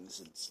tongues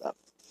and stuff.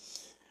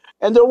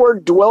 And there were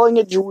dwelling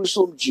at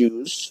Jerusalem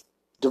Jews,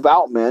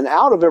 devout men,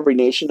 out of every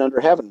nation under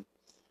heaven.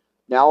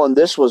 Now, and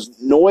this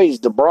was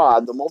noised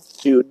abroad, the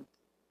multitude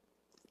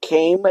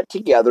came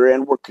together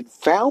and were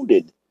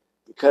confounded,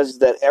 because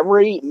that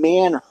every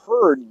man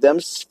heard them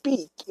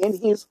speak in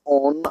his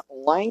own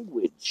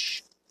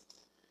language.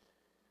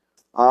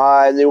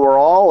 They were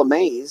all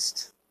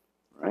amazed,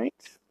 right?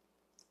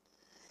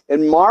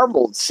 And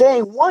marveled,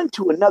 saying one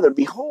to another,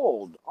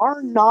 Behold,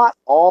 are not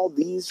all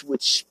these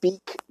which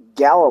speak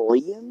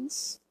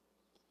Galileans?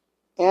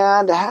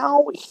 And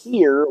how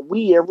hear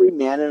we every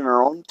man in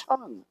our own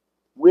tongue,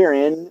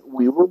 wherein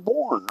we were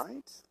born,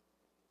 right?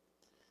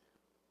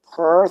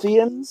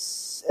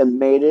 Parthians and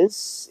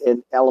Medes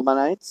and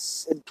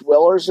Elamites and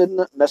dwellers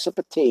in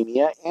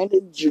Mesopotamia and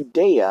in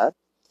Judea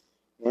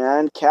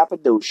and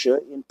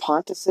Cappadocia, in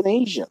Pontus and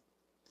Asia,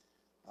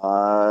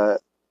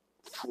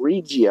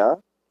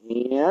 Phrygia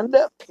and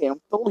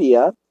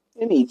Pamphylia,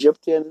 in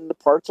Egypt and in the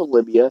parts of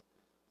Libya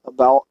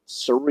about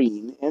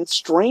Cyrene, and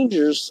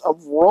strangers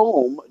of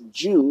Rome,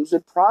 Jews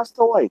and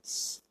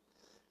proselytes,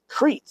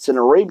 Cretes and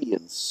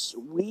Arabians.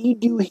 We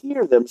do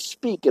hear them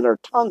speak in our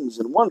tongues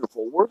and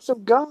wonderful works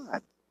of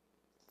God.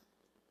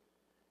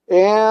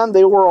 And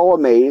they were all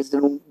amazed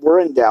and were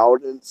in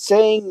doubt, and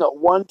saying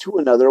one to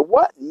another,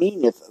 What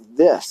meaneth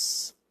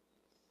this?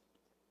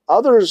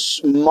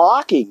 Others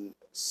mocking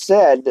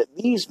said that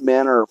these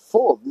men are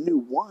full of new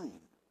wine.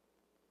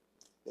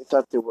 They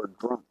thought they were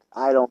drunk.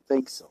 I don't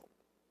think so.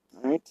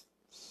 All right?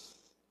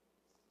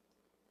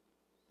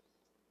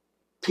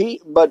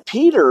 But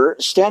Peter,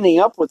 standing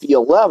up with the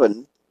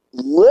 11,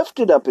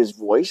 lifted up his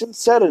voice and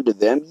said unto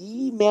them,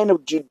 Ye men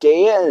of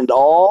Judea, and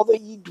all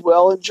that ye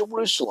dwell in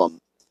Jerusalem,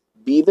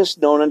 be this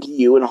known unto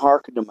you, and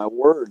hearken to my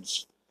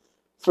words.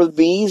 For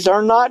these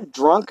are not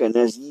drunken,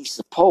 as ye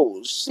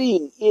suppose,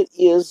 seeing it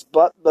is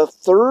but the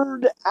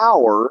third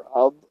hour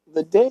of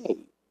the day.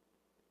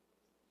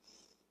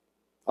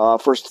 1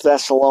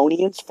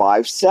 Thessalonians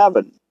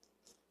 5:7.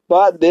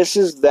 But this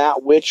is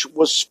that which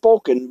was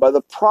spoken by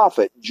the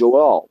prophet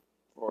Joel.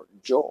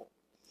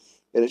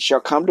 And it shall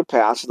come to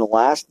pass in the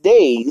last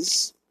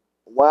days,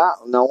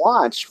 now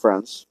watch,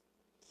 friends,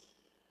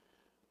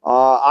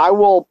 I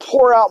will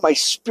pour out my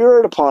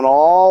spirit upon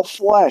all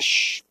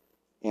flesh,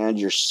 and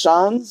your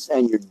sons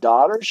and your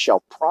daughters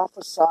shall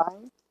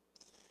prophesy,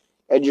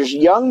 and your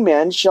young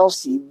men shall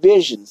see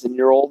visions, and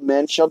your old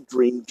men shall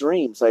dream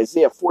dreams.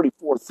 Isaiah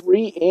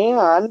 44:3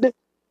 and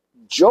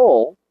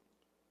Joel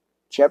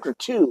chapter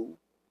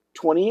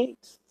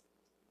 2:28.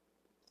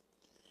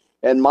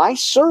 And my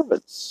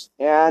servants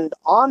and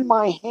on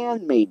my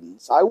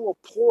handmaidens I will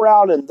pour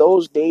out in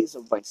those days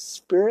of my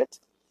spirit,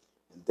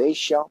 and they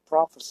shall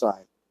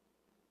prophesy.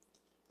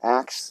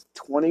 Acts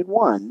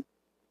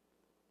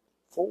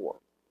 21:4.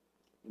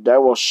 And I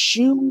will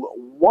shew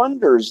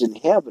wonders in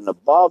heaven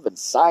above and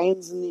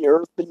signs in the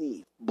earth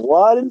beneath,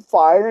 blood and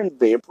fire and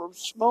vapor of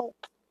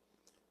smoke.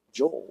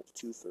 Joel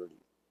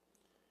 2:30.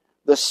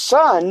 The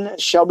sun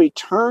shall be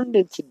turned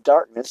into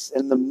darkness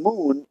and the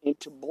moon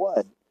into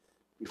blood,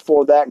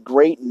 before that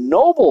great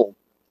notable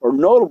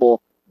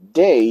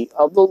day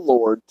of the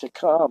Lord to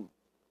come.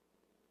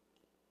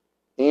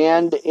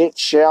 And it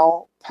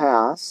shall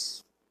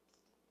pass,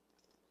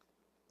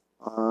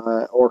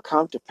 or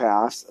come to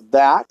pass,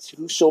 that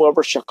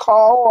whosoever shall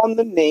call on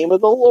the name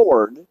of the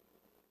Lord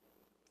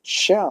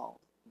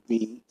shall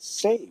be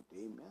saved.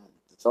 Amen.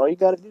 That's all you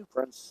got to do,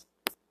 friends.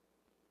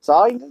 That's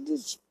all you got to do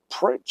is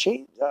pray,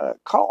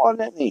 call on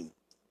that name.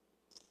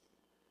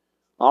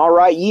 All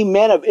right, ye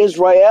men of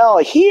Israel,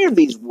 hear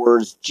these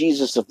words.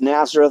 Jesus of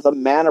Nazareth, a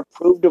man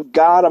approved of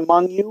God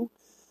among you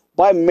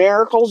by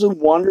miracles and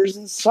wonders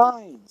and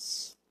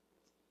signs,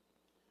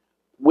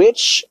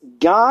 which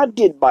God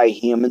did by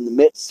him in the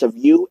midst of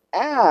you,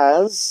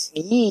 as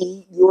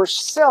ye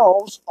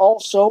yourselves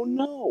also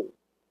know.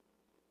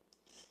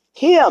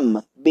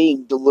 Him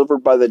being delivered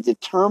by the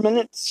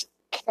determinate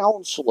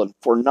counsel and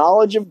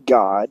foreknowledge of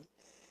God,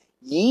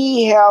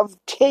 ye have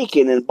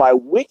taken, and by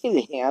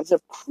wicked hands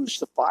have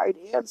crucified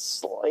and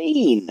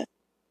slain.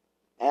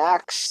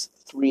 Acts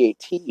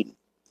 3:18.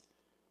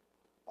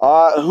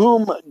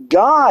 Whom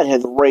God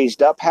hath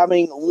raised up,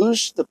 having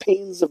loosed the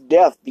pains of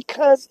death,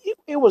 because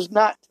it was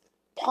not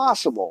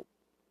possible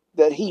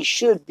that he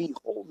should be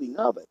holding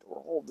of it.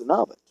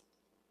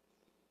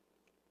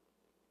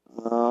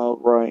 All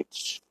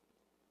right.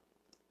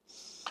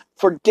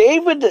 For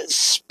David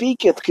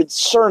speaketh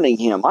concerning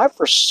him, I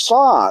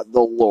foresaw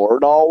the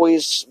Lord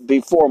always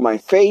before my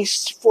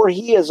face, for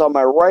he is on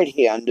my right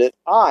hand, that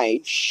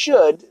I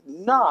should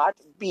not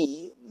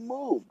be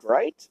moved,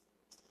 right?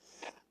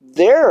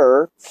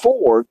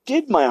 Therefore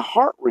did my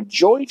heart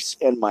rejoice,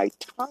 and my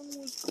tongue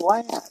was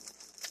glad.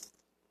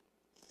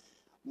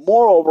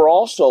 Moreover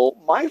also,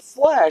 my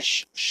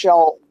flesh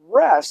shall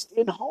rest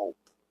in hope,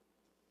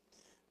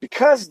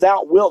 because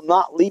thou wilt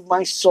not leave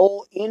my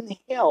soul in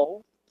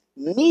hell,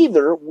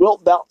 neither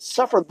wilt thou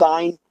suffer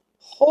thine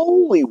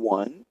Holy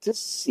One to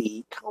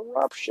see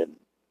corruption.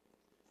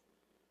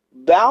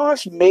 Thou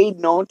hast made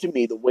known to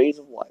me the ways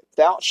of life.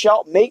 Thou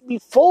shalt make me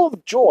full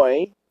of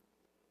joy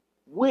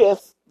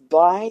with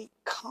thy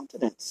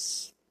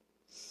countenance.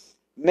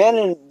 Men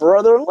and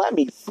brethren, let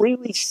me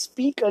freely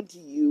speak unto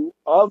you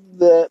of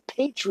the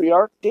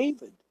patriarch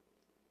David.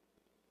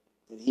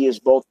 And he is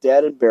both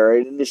dead and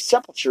buried, and his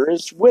sepulchre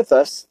is with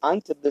us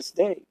unto this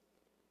day.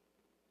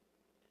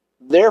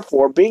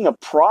 Therefore, being a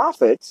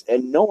prophet,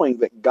 and knowing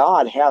that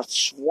God hath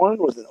sworn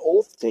with an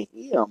oath to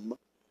him,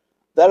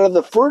 that of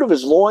the fruit of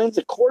his loins,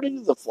 according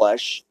to the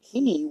flesh,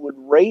 he would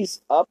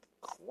raise up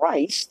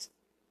Christ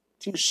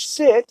to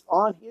sit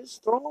on his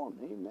throne.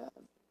 Amen.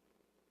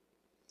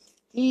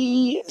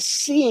 He,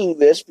 seeing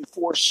this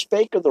before,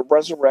 spake of the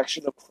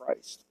resurrection of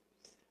Christ,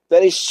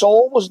 that his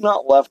soul was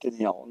not left in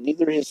hell,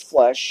 neither his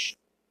flesh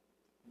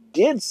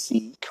did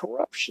see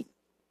corruption.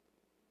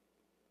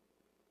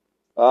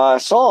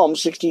 Psalm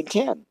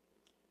 16:10.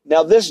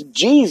 Now this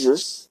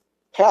Jesus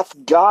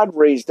hath God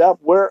raised up,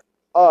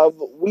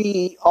 whereof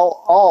we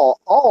all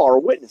are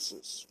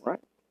witnesses, right?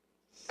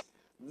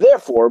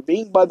 Therefore,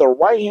 being by the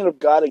right hand of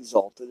God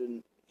exalted,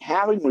 and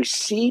having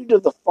received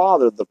of the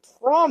Father the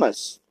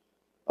promise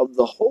of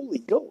the Holy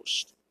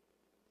Ghost,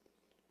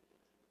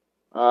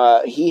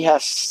 he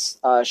has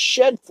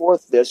shed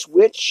forth this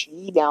which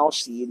ye now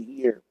see and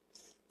hear.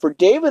 For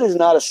David is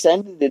not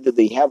ascended into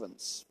the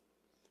heavens,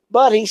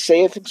 but he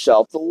saith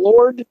himself, the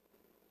Lord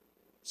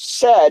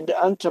said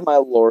unto my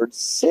Lord,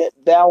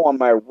 sit thou on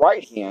my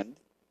right hand,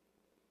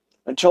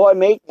 until I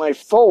make my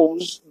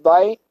foes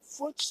thy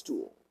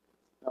footstool.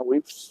 Now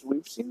we've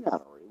seen that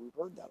already. We've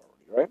heard that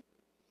already,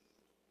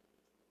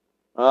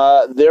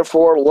 right?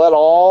 Therefore, let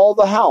all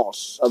the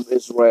house of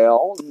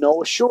Israel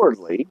know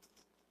assuredly,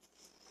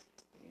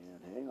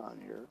 and hang on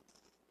here,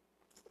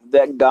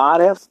 that God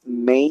hath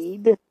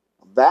made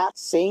that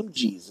same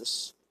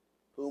Jesus,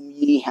 whom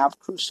ye have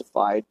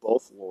crucified,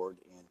 both Lord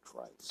and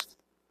Christ.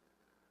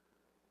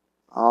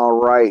 All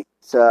right.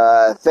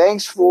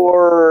 Thanks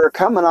for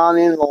coming on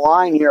in the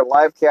line here at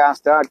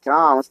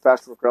livecast.com. It's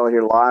Pastor Rick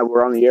here live.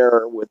 We're on the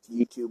air with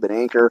YouTube and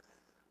Anchor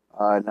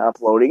and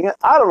uploading it.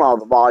 I don't know how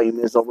the volume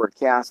is over at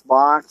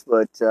CastBox,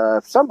 but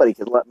if somebody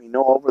could let me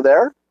know over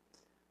there,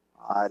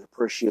 I'd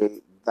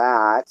appreciate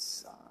that.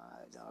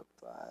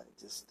 I've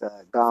just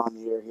got on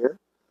the air here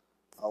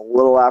a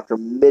little after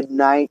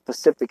midnight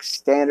Pacific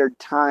Standard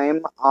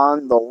Time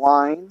on the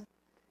line.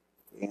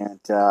 And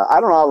I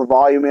don't know how the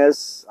volume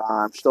is.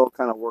 I'm still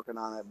kind of working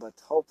on it, but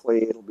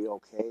hopefully it'll be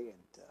okay.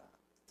 And,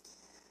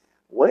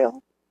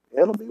 well,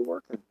 it'll be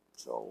working.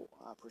 So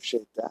I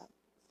appreciate that.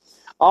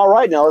 All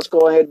right, now let's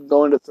go ahead and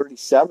go into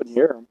 37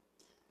 here.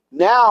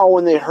 Now,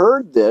 when they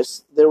heard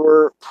this, they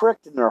were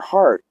pricked in their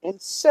heart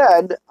and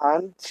said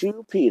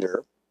unto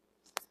Peter,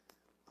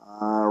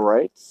 all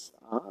right,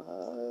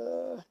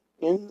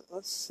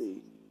 let's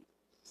see,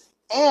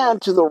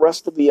 and to the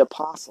rest of the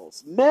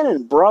apostles, men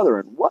and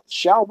brethren, what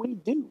shall we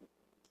do?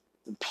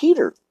 And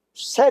Peter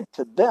said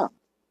to them,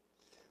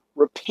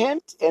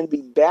 repent and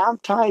be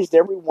baptized,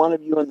 every one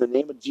of you, in the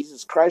name of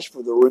Jesus Christ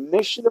for the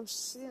remission of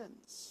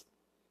sins,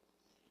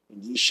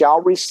 and ye shall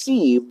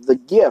receive the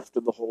gift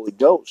of the Holy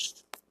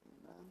Ghost.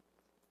 Amen.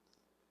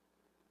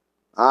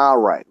 All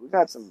right, we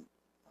got some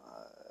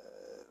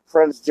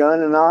friends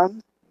joining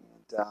on,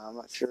 and I'm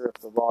not sure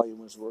if the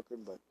volume is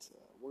working, but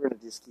we're going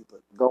to just keep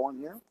it going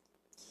here.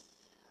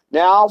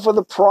 Now for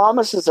the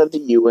promises unto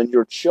you and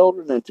your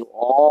children and to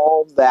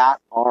all that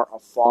are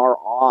afar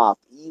off,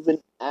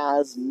 even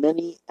as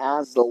many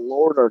as the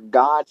Lord our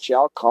God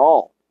shall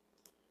call.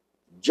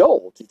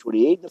 Joel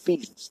 2:28 and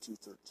Ephesians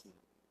 2:13.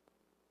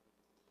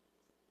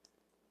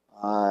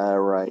 All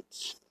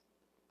right.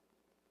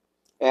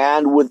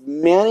 And with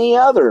many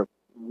other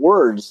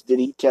words did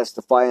he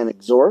testify and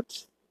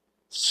exhort,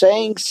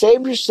 saying,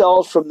 save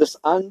yourselves from this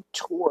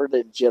untoward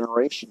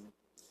generation.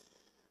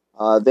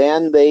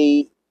 Then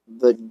they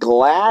that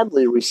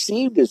gladly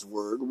received his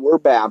word were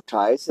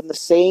baptized, and the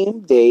same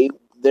day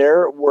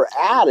there were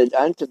added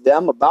unto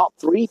them about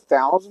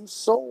 3,000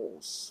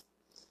 souls.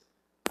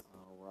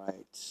 All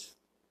right.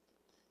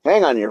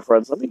 Hang on here,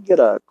 friends. Let me get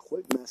a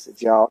quick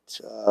message out.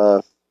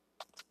 Let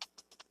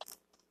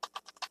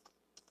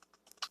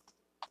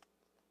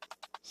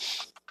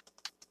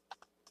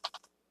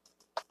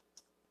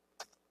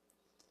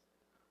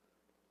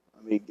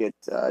me get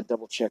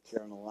double check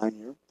here on the line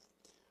here.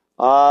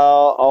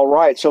 All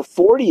right, so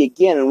 40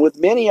 again, and with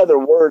many other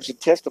words did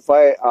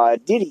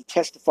he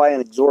testify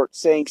and exhort,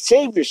 saying,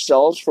 save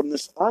yourselves from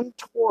this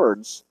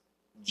untoward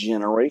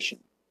generation.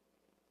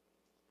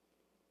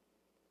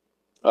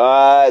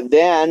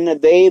 Then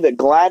they that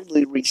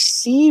gladly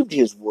received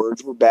his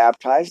words were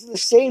baptized, and the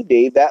same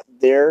day that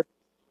there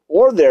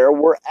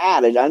were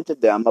added unto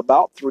them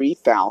about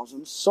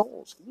 3,000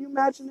 souls. Can you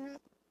imagine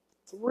that?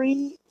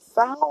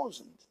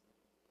 3,000.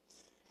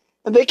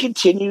 And they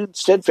continued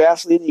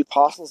steadfastly in the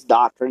apostles'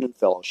 doctrine and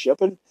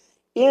fellowship, and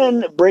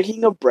in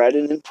breaking of bread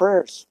and in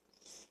prayers.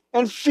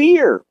 And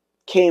fear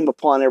came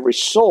upon every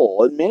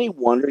soul, and many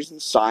wonders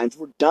and signs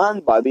were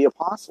done by the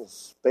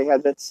apostles. They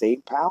had that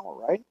same power,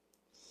 right?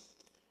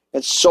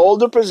 And sold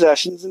their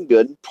possessions and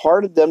good, and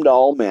parted them to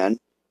all men,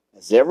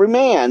 as every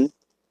man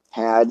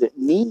had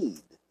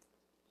need.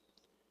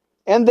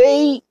 And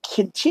they,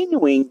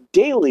 continuing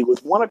daily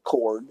with one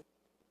accord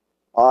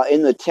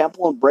in the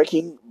temple and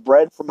breaking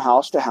bread from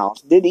house to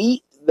house, did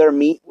eat their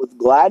meat with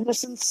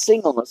gladness and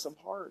singleness of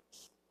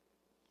hearts,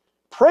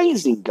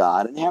 praising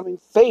God and having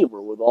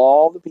favor with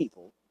all the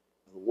people.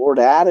 And the Lord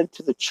added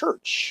to the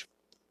church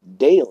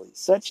daily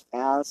such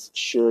as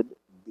should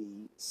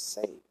be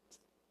saved.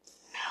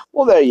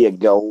 Well, there you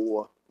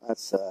go.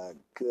 That's a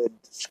good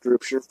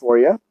scripture for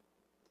you.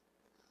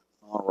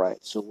 All right,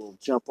 so we'll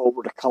jump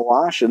over to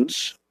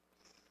Colossians.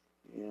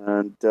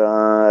 And,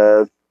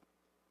 all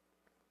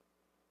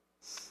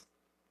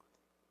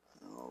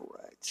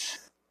right.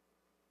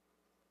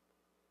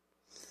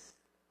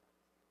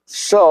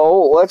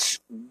 So, let's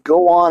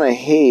go on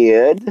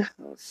ahead.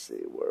 Let's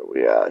see, where are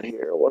we at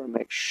here? I want to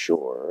make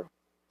sure.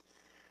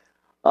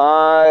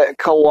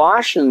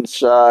 Colossians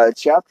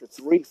chapter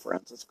 3,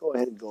 friends. Let's go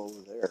ahead and go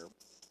over there.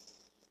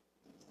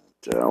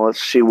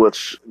 Let's see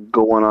what's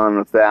going on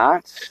with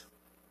that.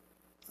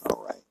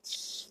 All right.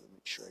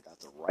 Make sure I got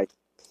the right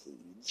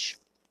page.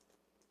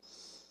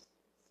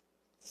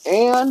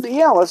 And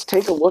yeah, let's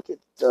take a look at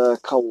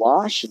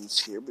Colossians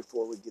here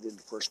before we get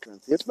into 1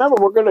 Corinthians.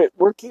 Remember,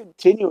 we're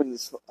continuing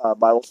this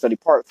Bible study,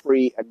 part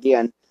 3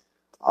 again.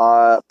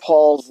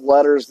 Paul's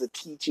letters, the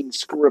teaching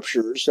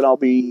scriptures, and I'll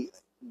be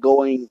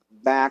going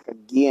back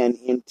again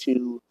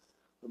into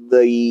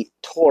the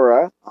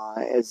Torah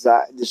as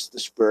just the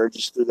Spirit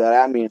just threw that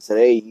at me and said,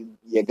 "Hey,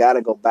 you got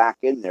to go back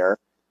in there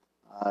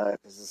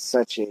because it's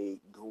such a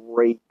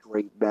great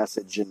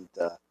message and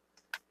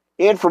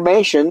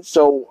information."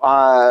 So,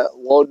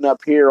 loading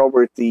up here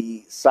over at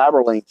the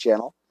Cyberlink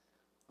channel.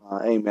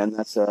 Amen.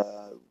 That's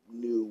a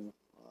new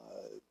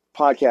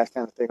podcast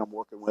kind of thing I'm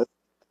working with.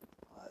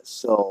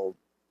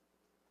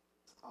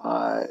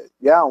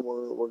 Yeah,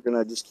 we're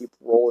gonna just keep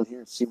rolling here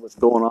and see what's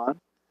going on.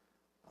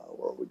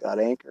 Where we got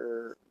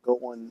Anchor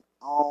going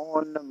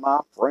on,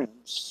 my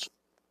friends.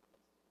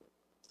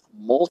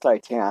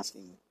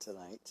 Multitasking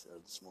tonight,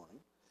 this morning.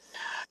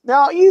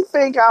 Now, you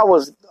think I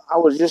was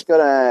just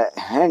gonna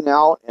hang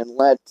out and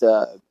let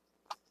the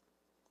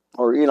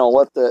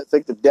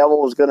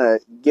devil was gonna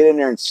get in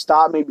there and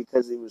stop me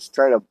because he was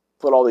trying to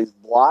put all these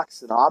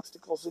blocks and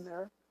obstacles in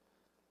there?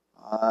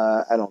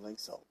 I don't think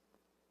so.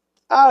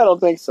 I don't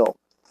think so.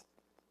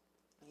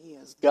 He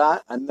has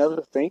got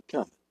another thing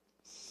coming.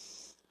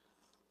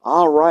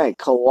 All right,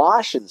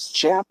 Colossians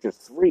chapter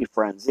 3,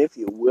 friends, if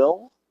you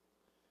will.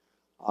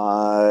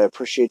 I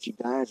appreciate you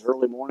guys.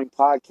 Early morning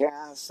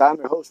podcast. I'm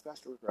your host,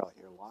 Pastor Rick Rowley,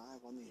 here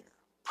live on the air,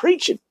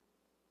 preaching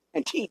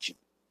and teaching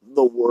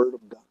the Word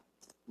of God.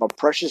 My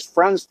precious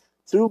friends,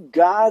 through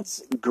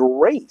God's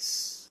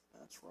grace.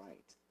 That's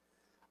right.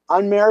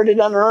 Unmerited,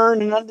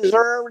 unearned, and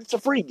undeserved. It's a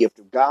free gift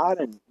of God.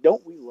 And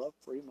don't we love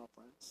free, my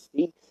friends?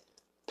 He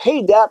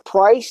paid that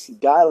price. He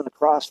died on the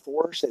cross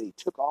for us, and He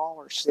took all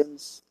our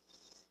sins.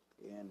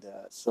 And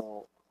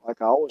so,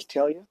 like I always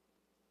tell you,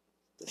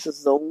 this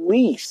is the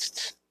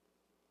least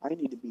I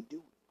need to be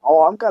doing.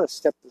 Oh, I've got to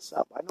step this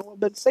up. I know I've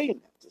been saying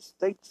that. Just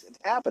things that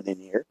happen in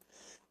here.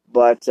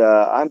 But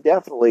I'm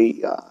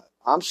definitely,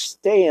 I'm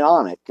staying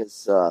on it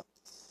because,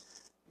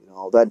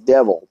 that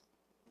devil,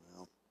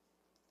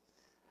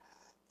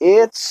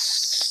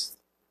 it's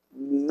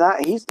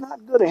not, he's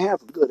not going to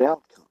have a good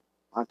outcome.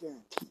 I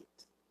guarantee it.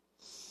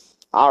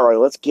 All right,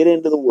 let's get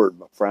into the Word,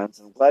 my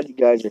friends. I'm glad you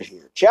guys are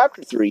here.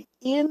 Chapter 3,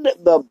 in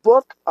the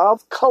book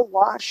of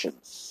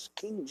Colossians.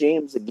 King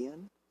James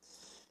again.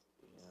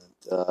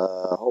 And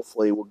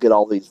hopefully we'll get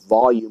all these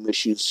volume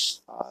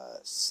issues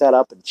set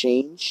up and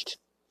changed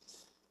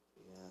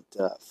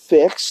and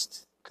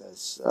fixed.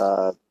 Because,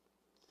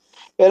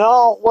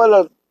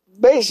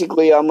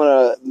 basically I'm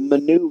going to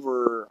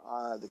maneuver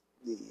the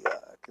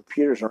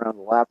computers around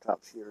the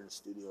laptops here in the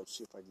studio,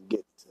 see if I can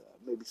get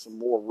maybe some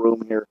more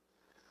room here.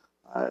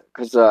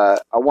 Because I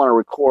want to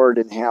record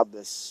and have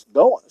this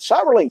going.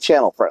 Cyberlink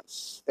channel,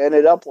 friends. And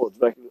it uploads,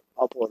 but I can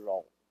upload it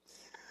all.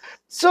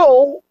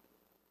 So,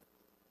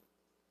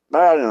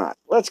 I don't know.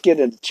 Let's get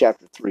into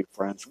chapter 3,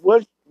 friends.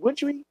 Would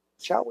we?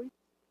 Shall we?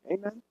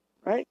 Amen.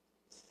 Right?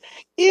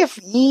 If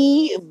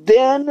ye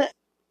then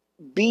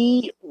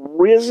be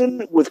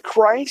risen with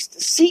Christ,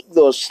 seek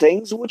those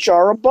things which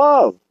are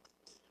above,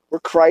 where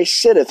Christ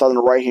sitteth on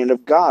the right hand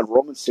of God.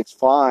 Romans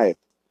 6:5.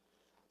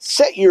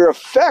 Set your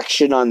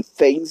affection on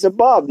things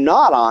above,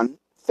 not on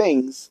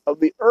things of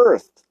the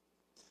earth.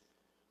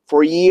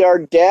 For ye are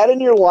dead,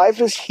 and your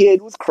life is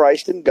hid with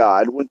Christ in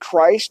God. When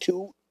Christ,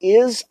 who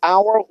is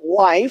our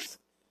life,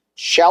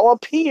 shall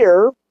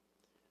appear,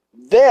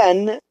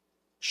 then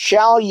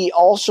shall ye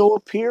also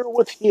appear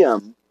with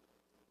him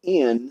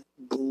in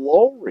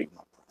glory,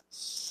 my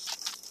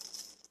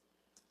friends.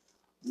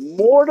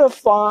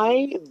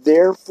 Mortify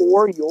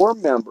therefore your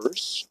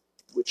members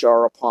which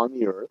are upon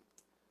the earth,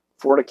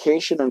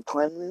 fornication,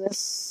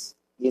 uncleanness,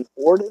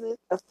 inordinate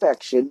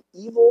affection,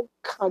 evil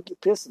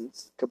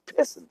concupiscence,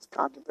 concupiscence.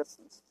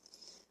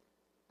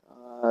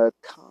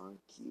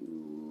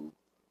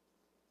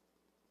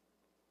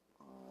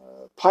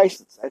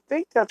 I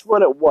think that's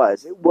what it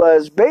was. It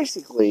was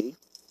basically,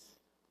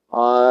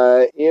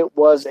 it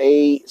was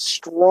a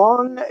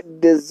strong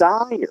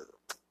desire.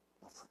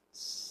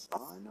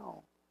 I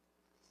know.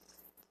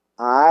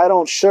 I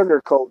don't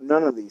sugarcoat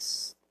none of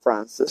these,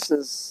 friends. This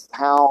is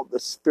how the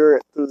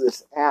Spirit threw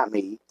this at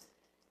me.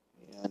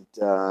 And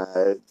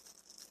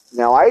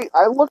now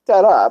I looked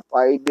that up.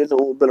 I did a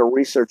little bit of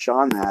research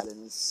on that,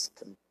 and it's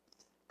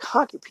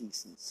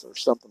concupiscence or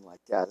something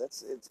like that.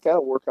 It's got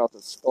to work out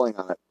the spelling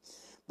on it.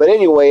 But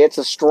anyway, it's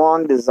a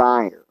strong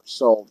desire.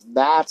 So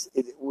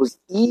it was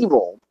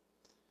evil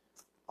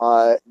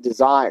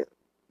desire,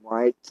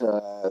 right?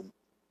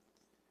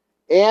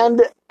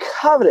 And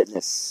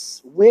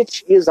covetousness,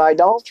 which is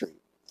idolatry.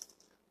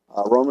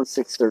 Romans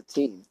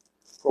 6:13.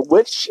 For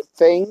which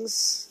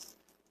things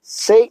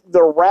sake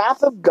the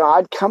wrath of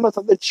God cometh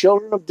on the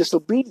children of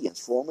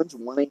disobedience. Romans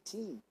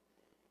 1:18.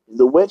 In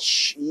the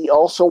which ye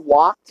also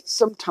walked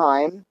some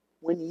time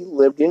when ye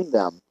lived in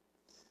them.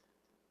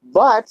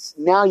 But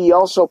now ye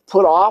also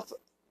put off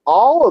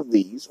all of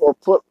these, or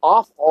put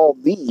off all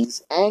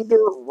these: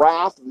 anger,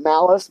 wrath,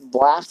 malice,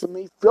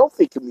 blasphemy,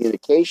 filthy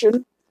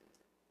communication,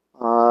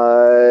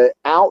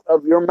 out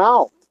of your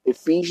mouth.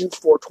 Ephesians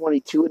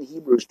 4:22 and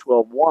Hebrews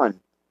 12:1.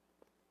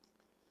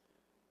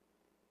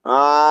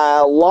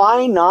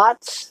 Lie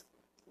not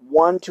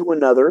one to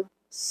another,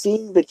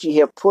 seeing that ye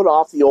have put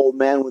off the old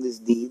man with his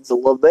deeds.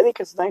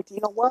 Leviticus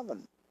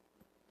 19:11.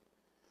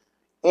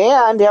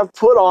 And have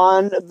put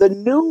on the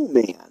new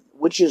man,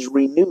 which is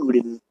renewed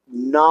in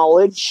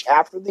knowledge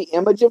after the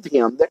image of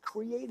him that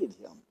created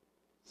him.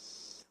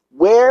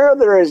 Where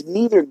there is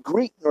neither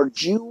Greek nor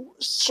Jew,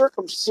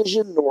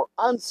 circumcision nor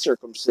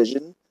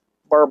uncircumcision,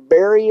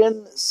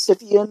 barbarian,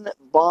 Scythian,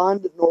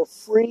 bond nor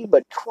free,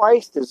 but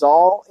Christ is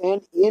all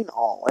and in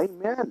all.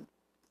 Amen.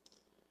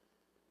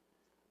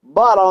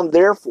 But on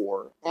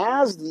therefore,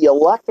 as the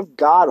elect of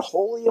God,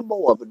 holy and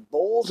beloved,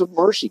 bowls of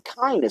mercy,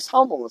 kindness,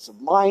 humbleness of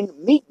mind,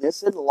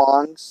 meekness, and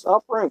long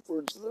suffering,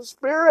 fruits of the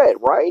Spirit,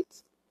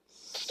 right?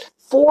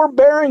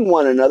 Forbearing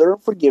one another,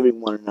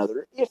 forgiving one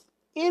another, if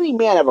any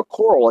man have a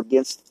quarrel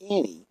against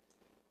any,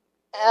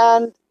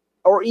 and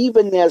or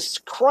even as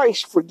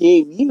Christ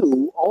forgave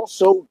you,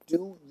 also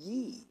do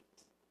ye.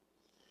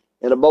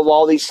 And above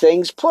all these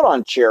things, put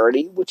on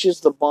charity, which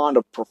is the bond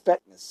of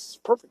perfectness,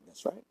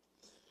 right?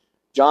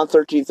 John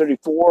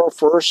 13:34,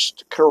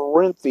 1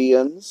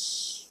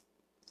 Corinthians,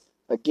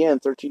 again,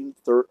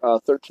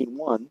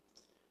 13:1.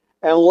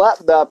 And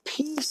let the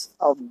peace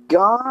of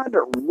God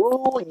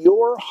rule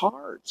your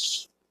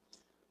hearts,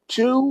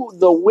 to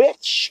the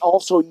which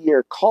also ye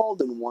are called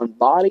in one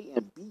body,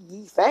 and be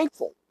ye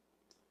thankful.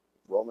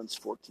 Romans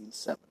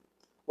 14:7.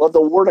 Let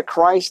the word of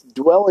Christ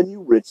dwell in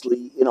you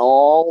richly, in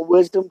all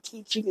wisdom,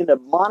 teaching and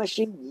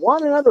admonishing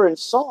one another in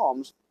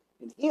psalms,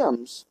 and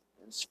hymns,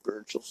 and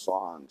spiritual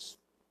songs,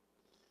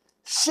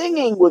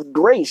 singing with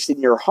grace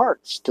in your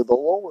hearts to the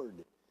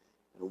Lord.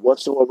 And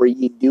whatsoever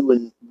ye do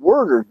in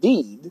word or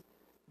deed,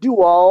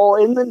 do all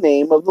in the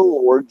name of the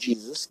Lord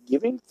Jesus,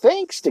 giving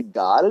thanks to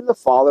God and the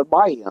Father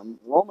by him.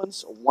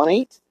 Romans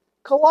 1:8,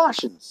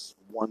 Colossians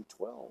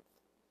 1:12.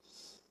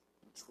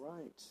 That's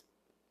right.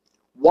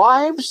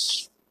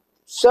 Wives,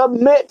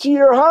 submit to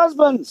your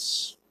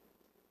husbands.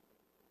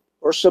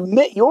 Or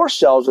submit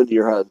yourselves unto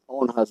your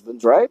own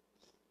husbands, right?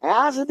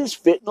 As it is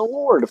fit in the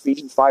Lord.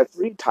 Ephesians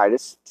 5:3,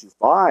 Titus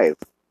 2:5.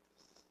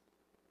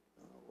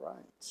 All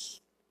right.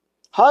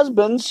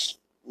 Husbands,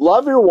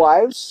 love your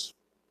wives,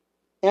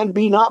 and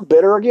be not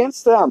bitter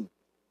against them.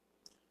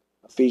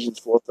 Ephesians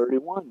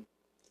 4:31.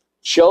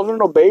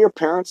 Children, obey your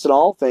parents in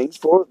all things,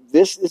 for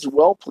this is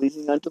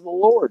well-pleasing unto the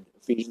Lord.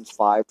 Ephesians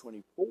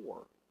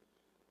 5:24.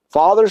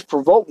 Fathers,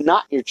 provoke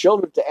not your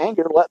children to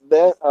anger,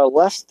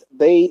 lest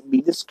they be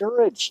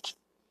discouraged.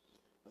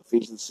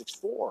 Ephesians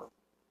 6:4.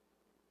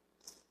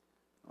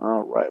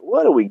 All right,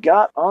 what do we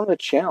got on the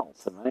channel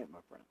tonight, my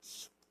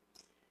friends?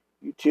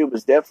 YouTube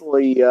is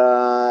definitely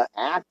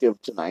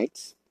active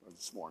tonight, or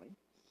this morning.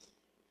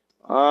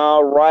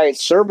 All right,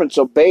 servants,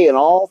 obey in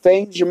all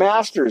things your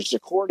masters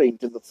according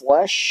to the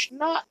flesh,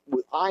 not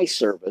with eye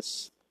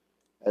service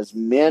as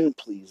men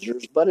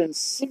pleasers, but in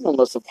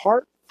singleness of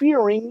heart,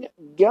 fearing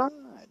God.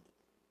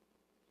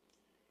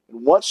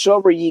 And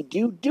whatsoever ye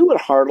do, do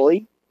it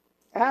heartily,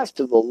 as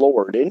to the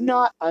Lord, and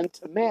not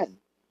unto men,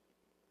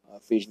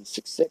 Ephesians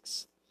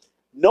 6:6.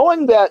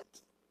 Knowing that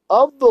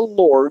of the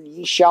Lord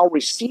ye shall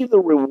receive the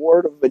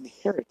reward of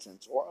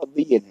inheritance, or of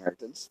the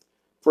inheritance,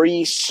 for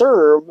ye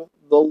serve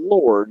the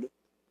Lord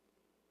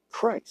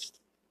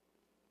Christ.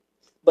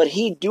 But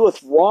he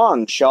doeth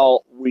wrong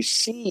shall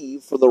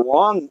receive for the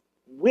wrong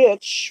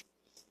which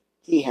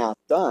he hath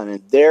done,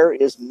 and there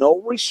is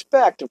no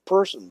respect of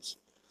persons.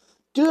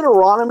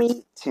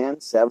 Deuteronomy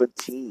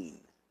 10:17.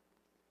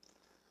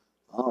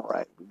 All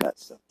right, we got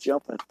stuff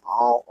jumping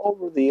all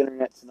over the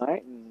internet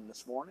tonight and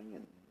this morning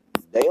and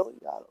daily.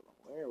 I don't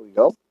know. There we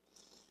go.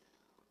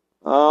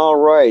 All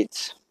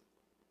right.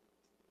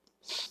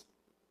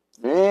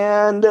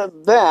 And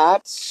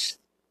that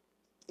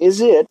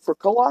is it for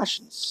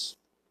Colossians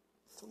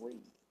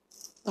 3.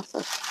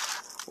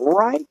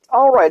 Right?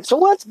 All right, so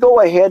let's go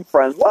ahead,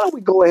 friends. Why don't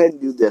we go ahead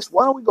and do this?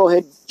 Why don't we go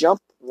ahead and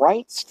jump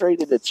right straight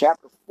into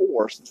chapter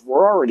 4 since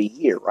we're already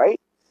here, right?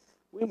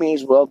 We may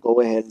as well go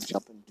ahead and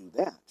jump and do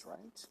that,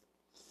 right?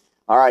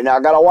 All right, now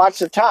I got to watch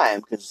the time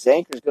because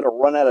Anchor's going to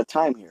run out of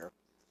time here.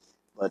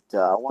 But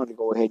I wanted to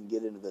go ahead and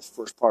get into this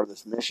first part of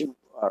this mission.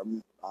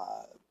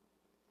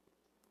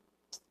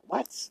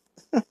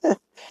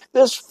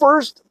 This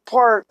first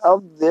part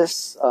of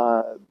this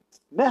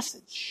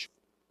message.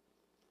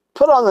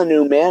 Put on the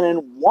new man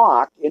and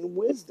walk in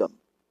wisdom.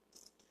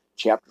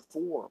 Chapter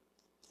 4.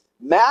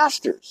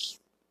 Masters,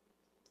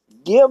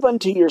 give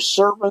unto your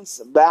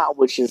servants that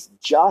which is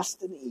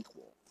just and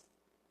equal,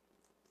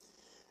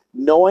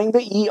 knowing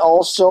that ye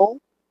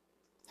also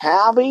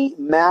have a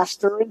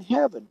master in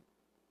heaven.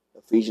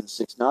 Ephesians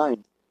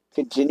 6:9.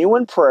 Continue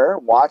in prayer,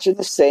 watching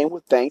the same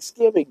with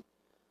thanksgiving,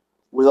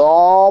 with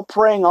all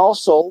praying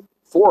also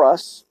for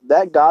us,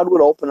 that God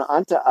would open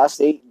unto us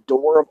a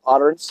door of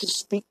utterance to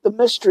speak the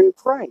mystery of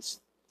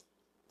Christ,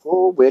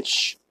 for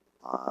which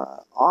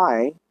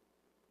I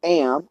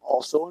am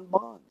also in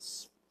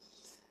bonds,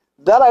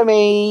 that I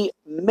may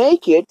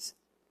make it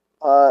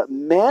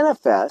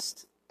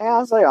manifest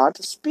as I ought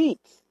to speak.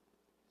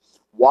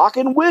 Walk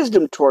in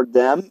wisdom toward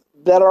them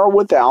that are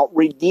without,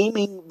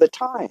 redeeming the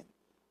time.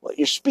 Let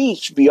your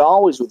speech be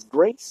always with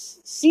grace,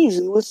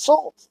 seasoned with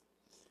salt,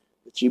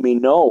 that ye may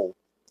know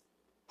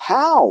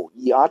how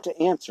ye ought to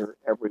answer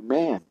every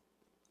man.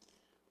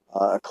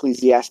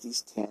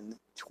 Ecclesiastes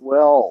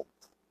 10:12.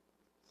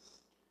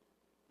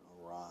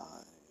 All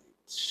right.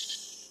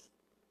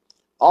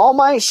 All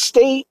my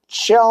state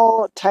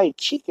shall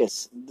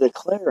Tychicus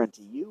declare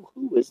unto you,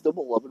 who is the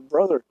beloved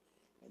brother,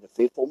 and a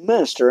faithful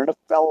minister, and a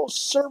fellow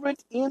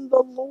servant in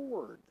the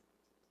Lord.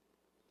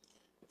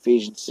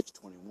 Ephesians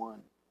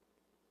 6:21.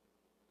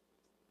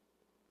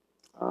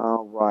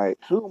 All right.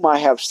 Whom I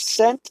have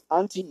sent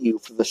unto you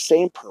for the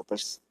same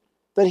purpose,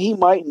 that he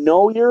might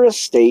know your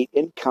estate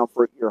and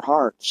comfort your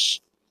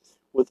hearts.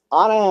 With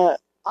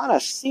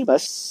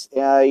Onesimus,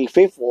 a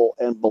faithful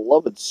and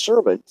beloved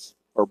servant,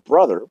 or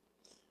brother,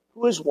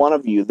 who is one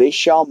of you, they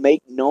shall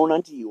make known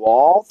unto you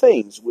all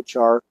things which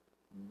are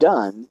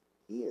done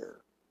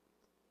here.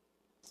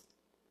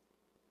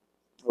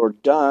 Or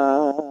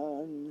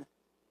done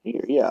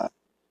here, yeah.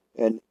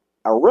 And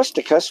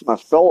Aristarchus, my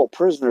fellow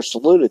prisoner,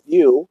 saluteth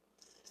you.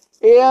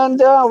 And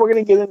we're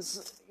going to get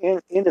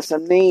into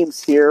some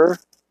names here.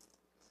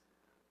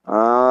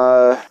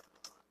 All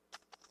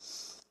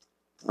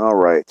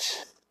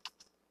right.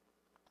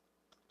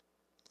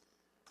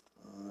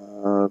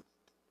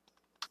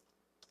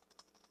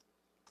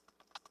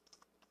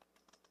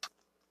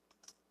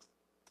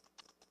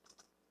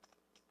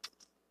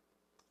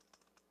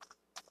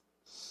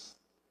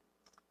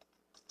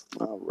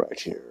 All right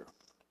here.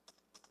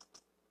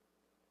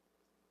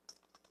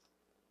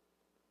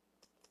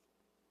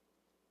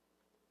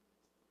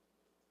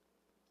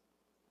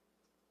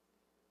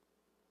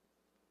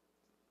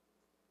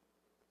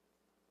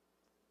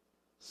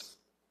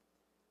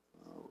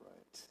 All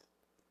right.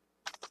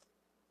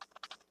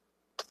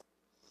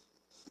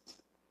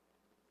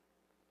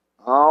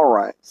 All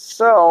right.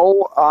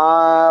 So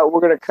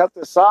we're going to cut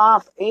this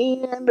off,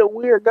 and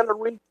we're going to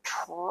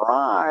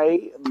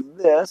retry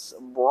this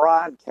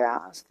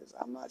broadcast because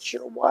I'm not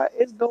sure what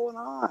is going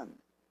on.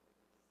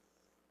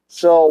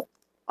 So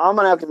I'm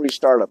going to have to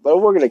restart it, but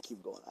we're going to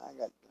keep going.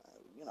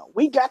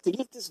 We got to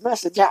get this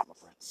message out, my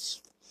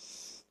friends.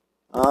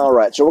 All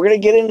right. So we're going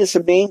to get into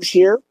some names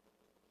here.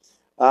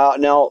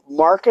 Now,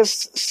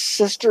 Marcus'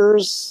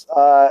 sister's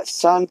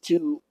son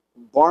to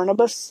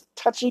Barnabas,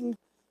 touching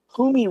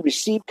whom he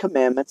received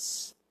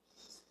commandments,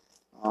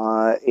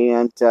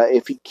 and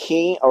if he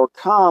came or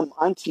come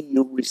unto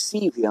you,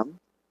 receive him.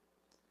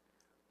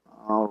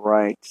 All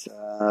right.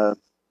 Let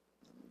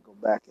me go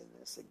back in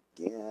this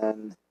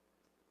again.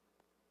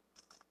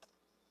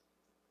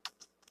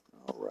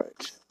 All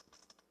right.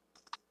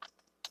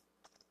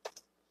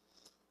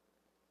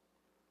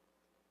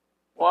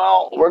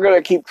 Well, we're going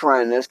to keep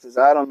trying this because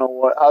I don't know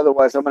what.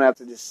 Otherwise, I'm going to have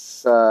to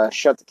just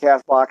shut the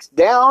cast box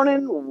down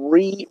and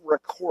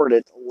re-record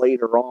it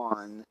later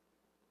on.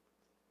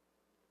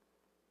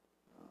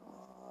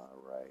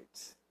 All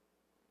right.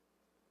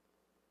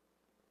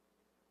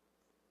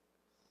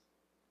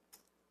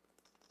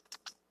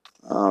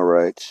 All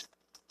right.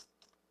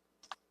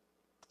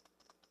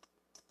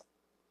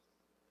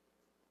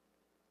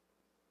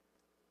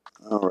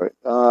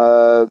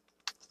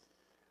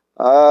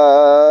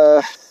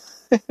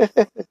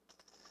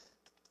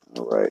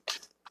 All right.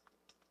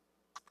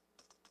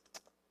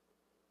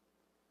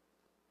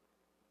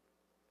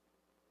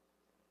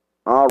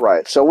 All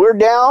right, so we're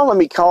down. Let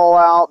me call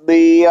out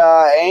the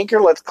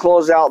anchor. Let's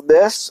close out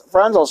this.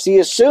 Friends, I'll see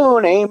you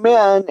soon.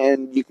 Amen.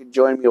 And you can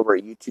join me over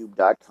at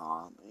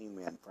youtube.com.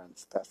 Amen,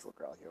 friends. Pastor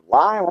Crowell here,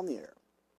 live on the air.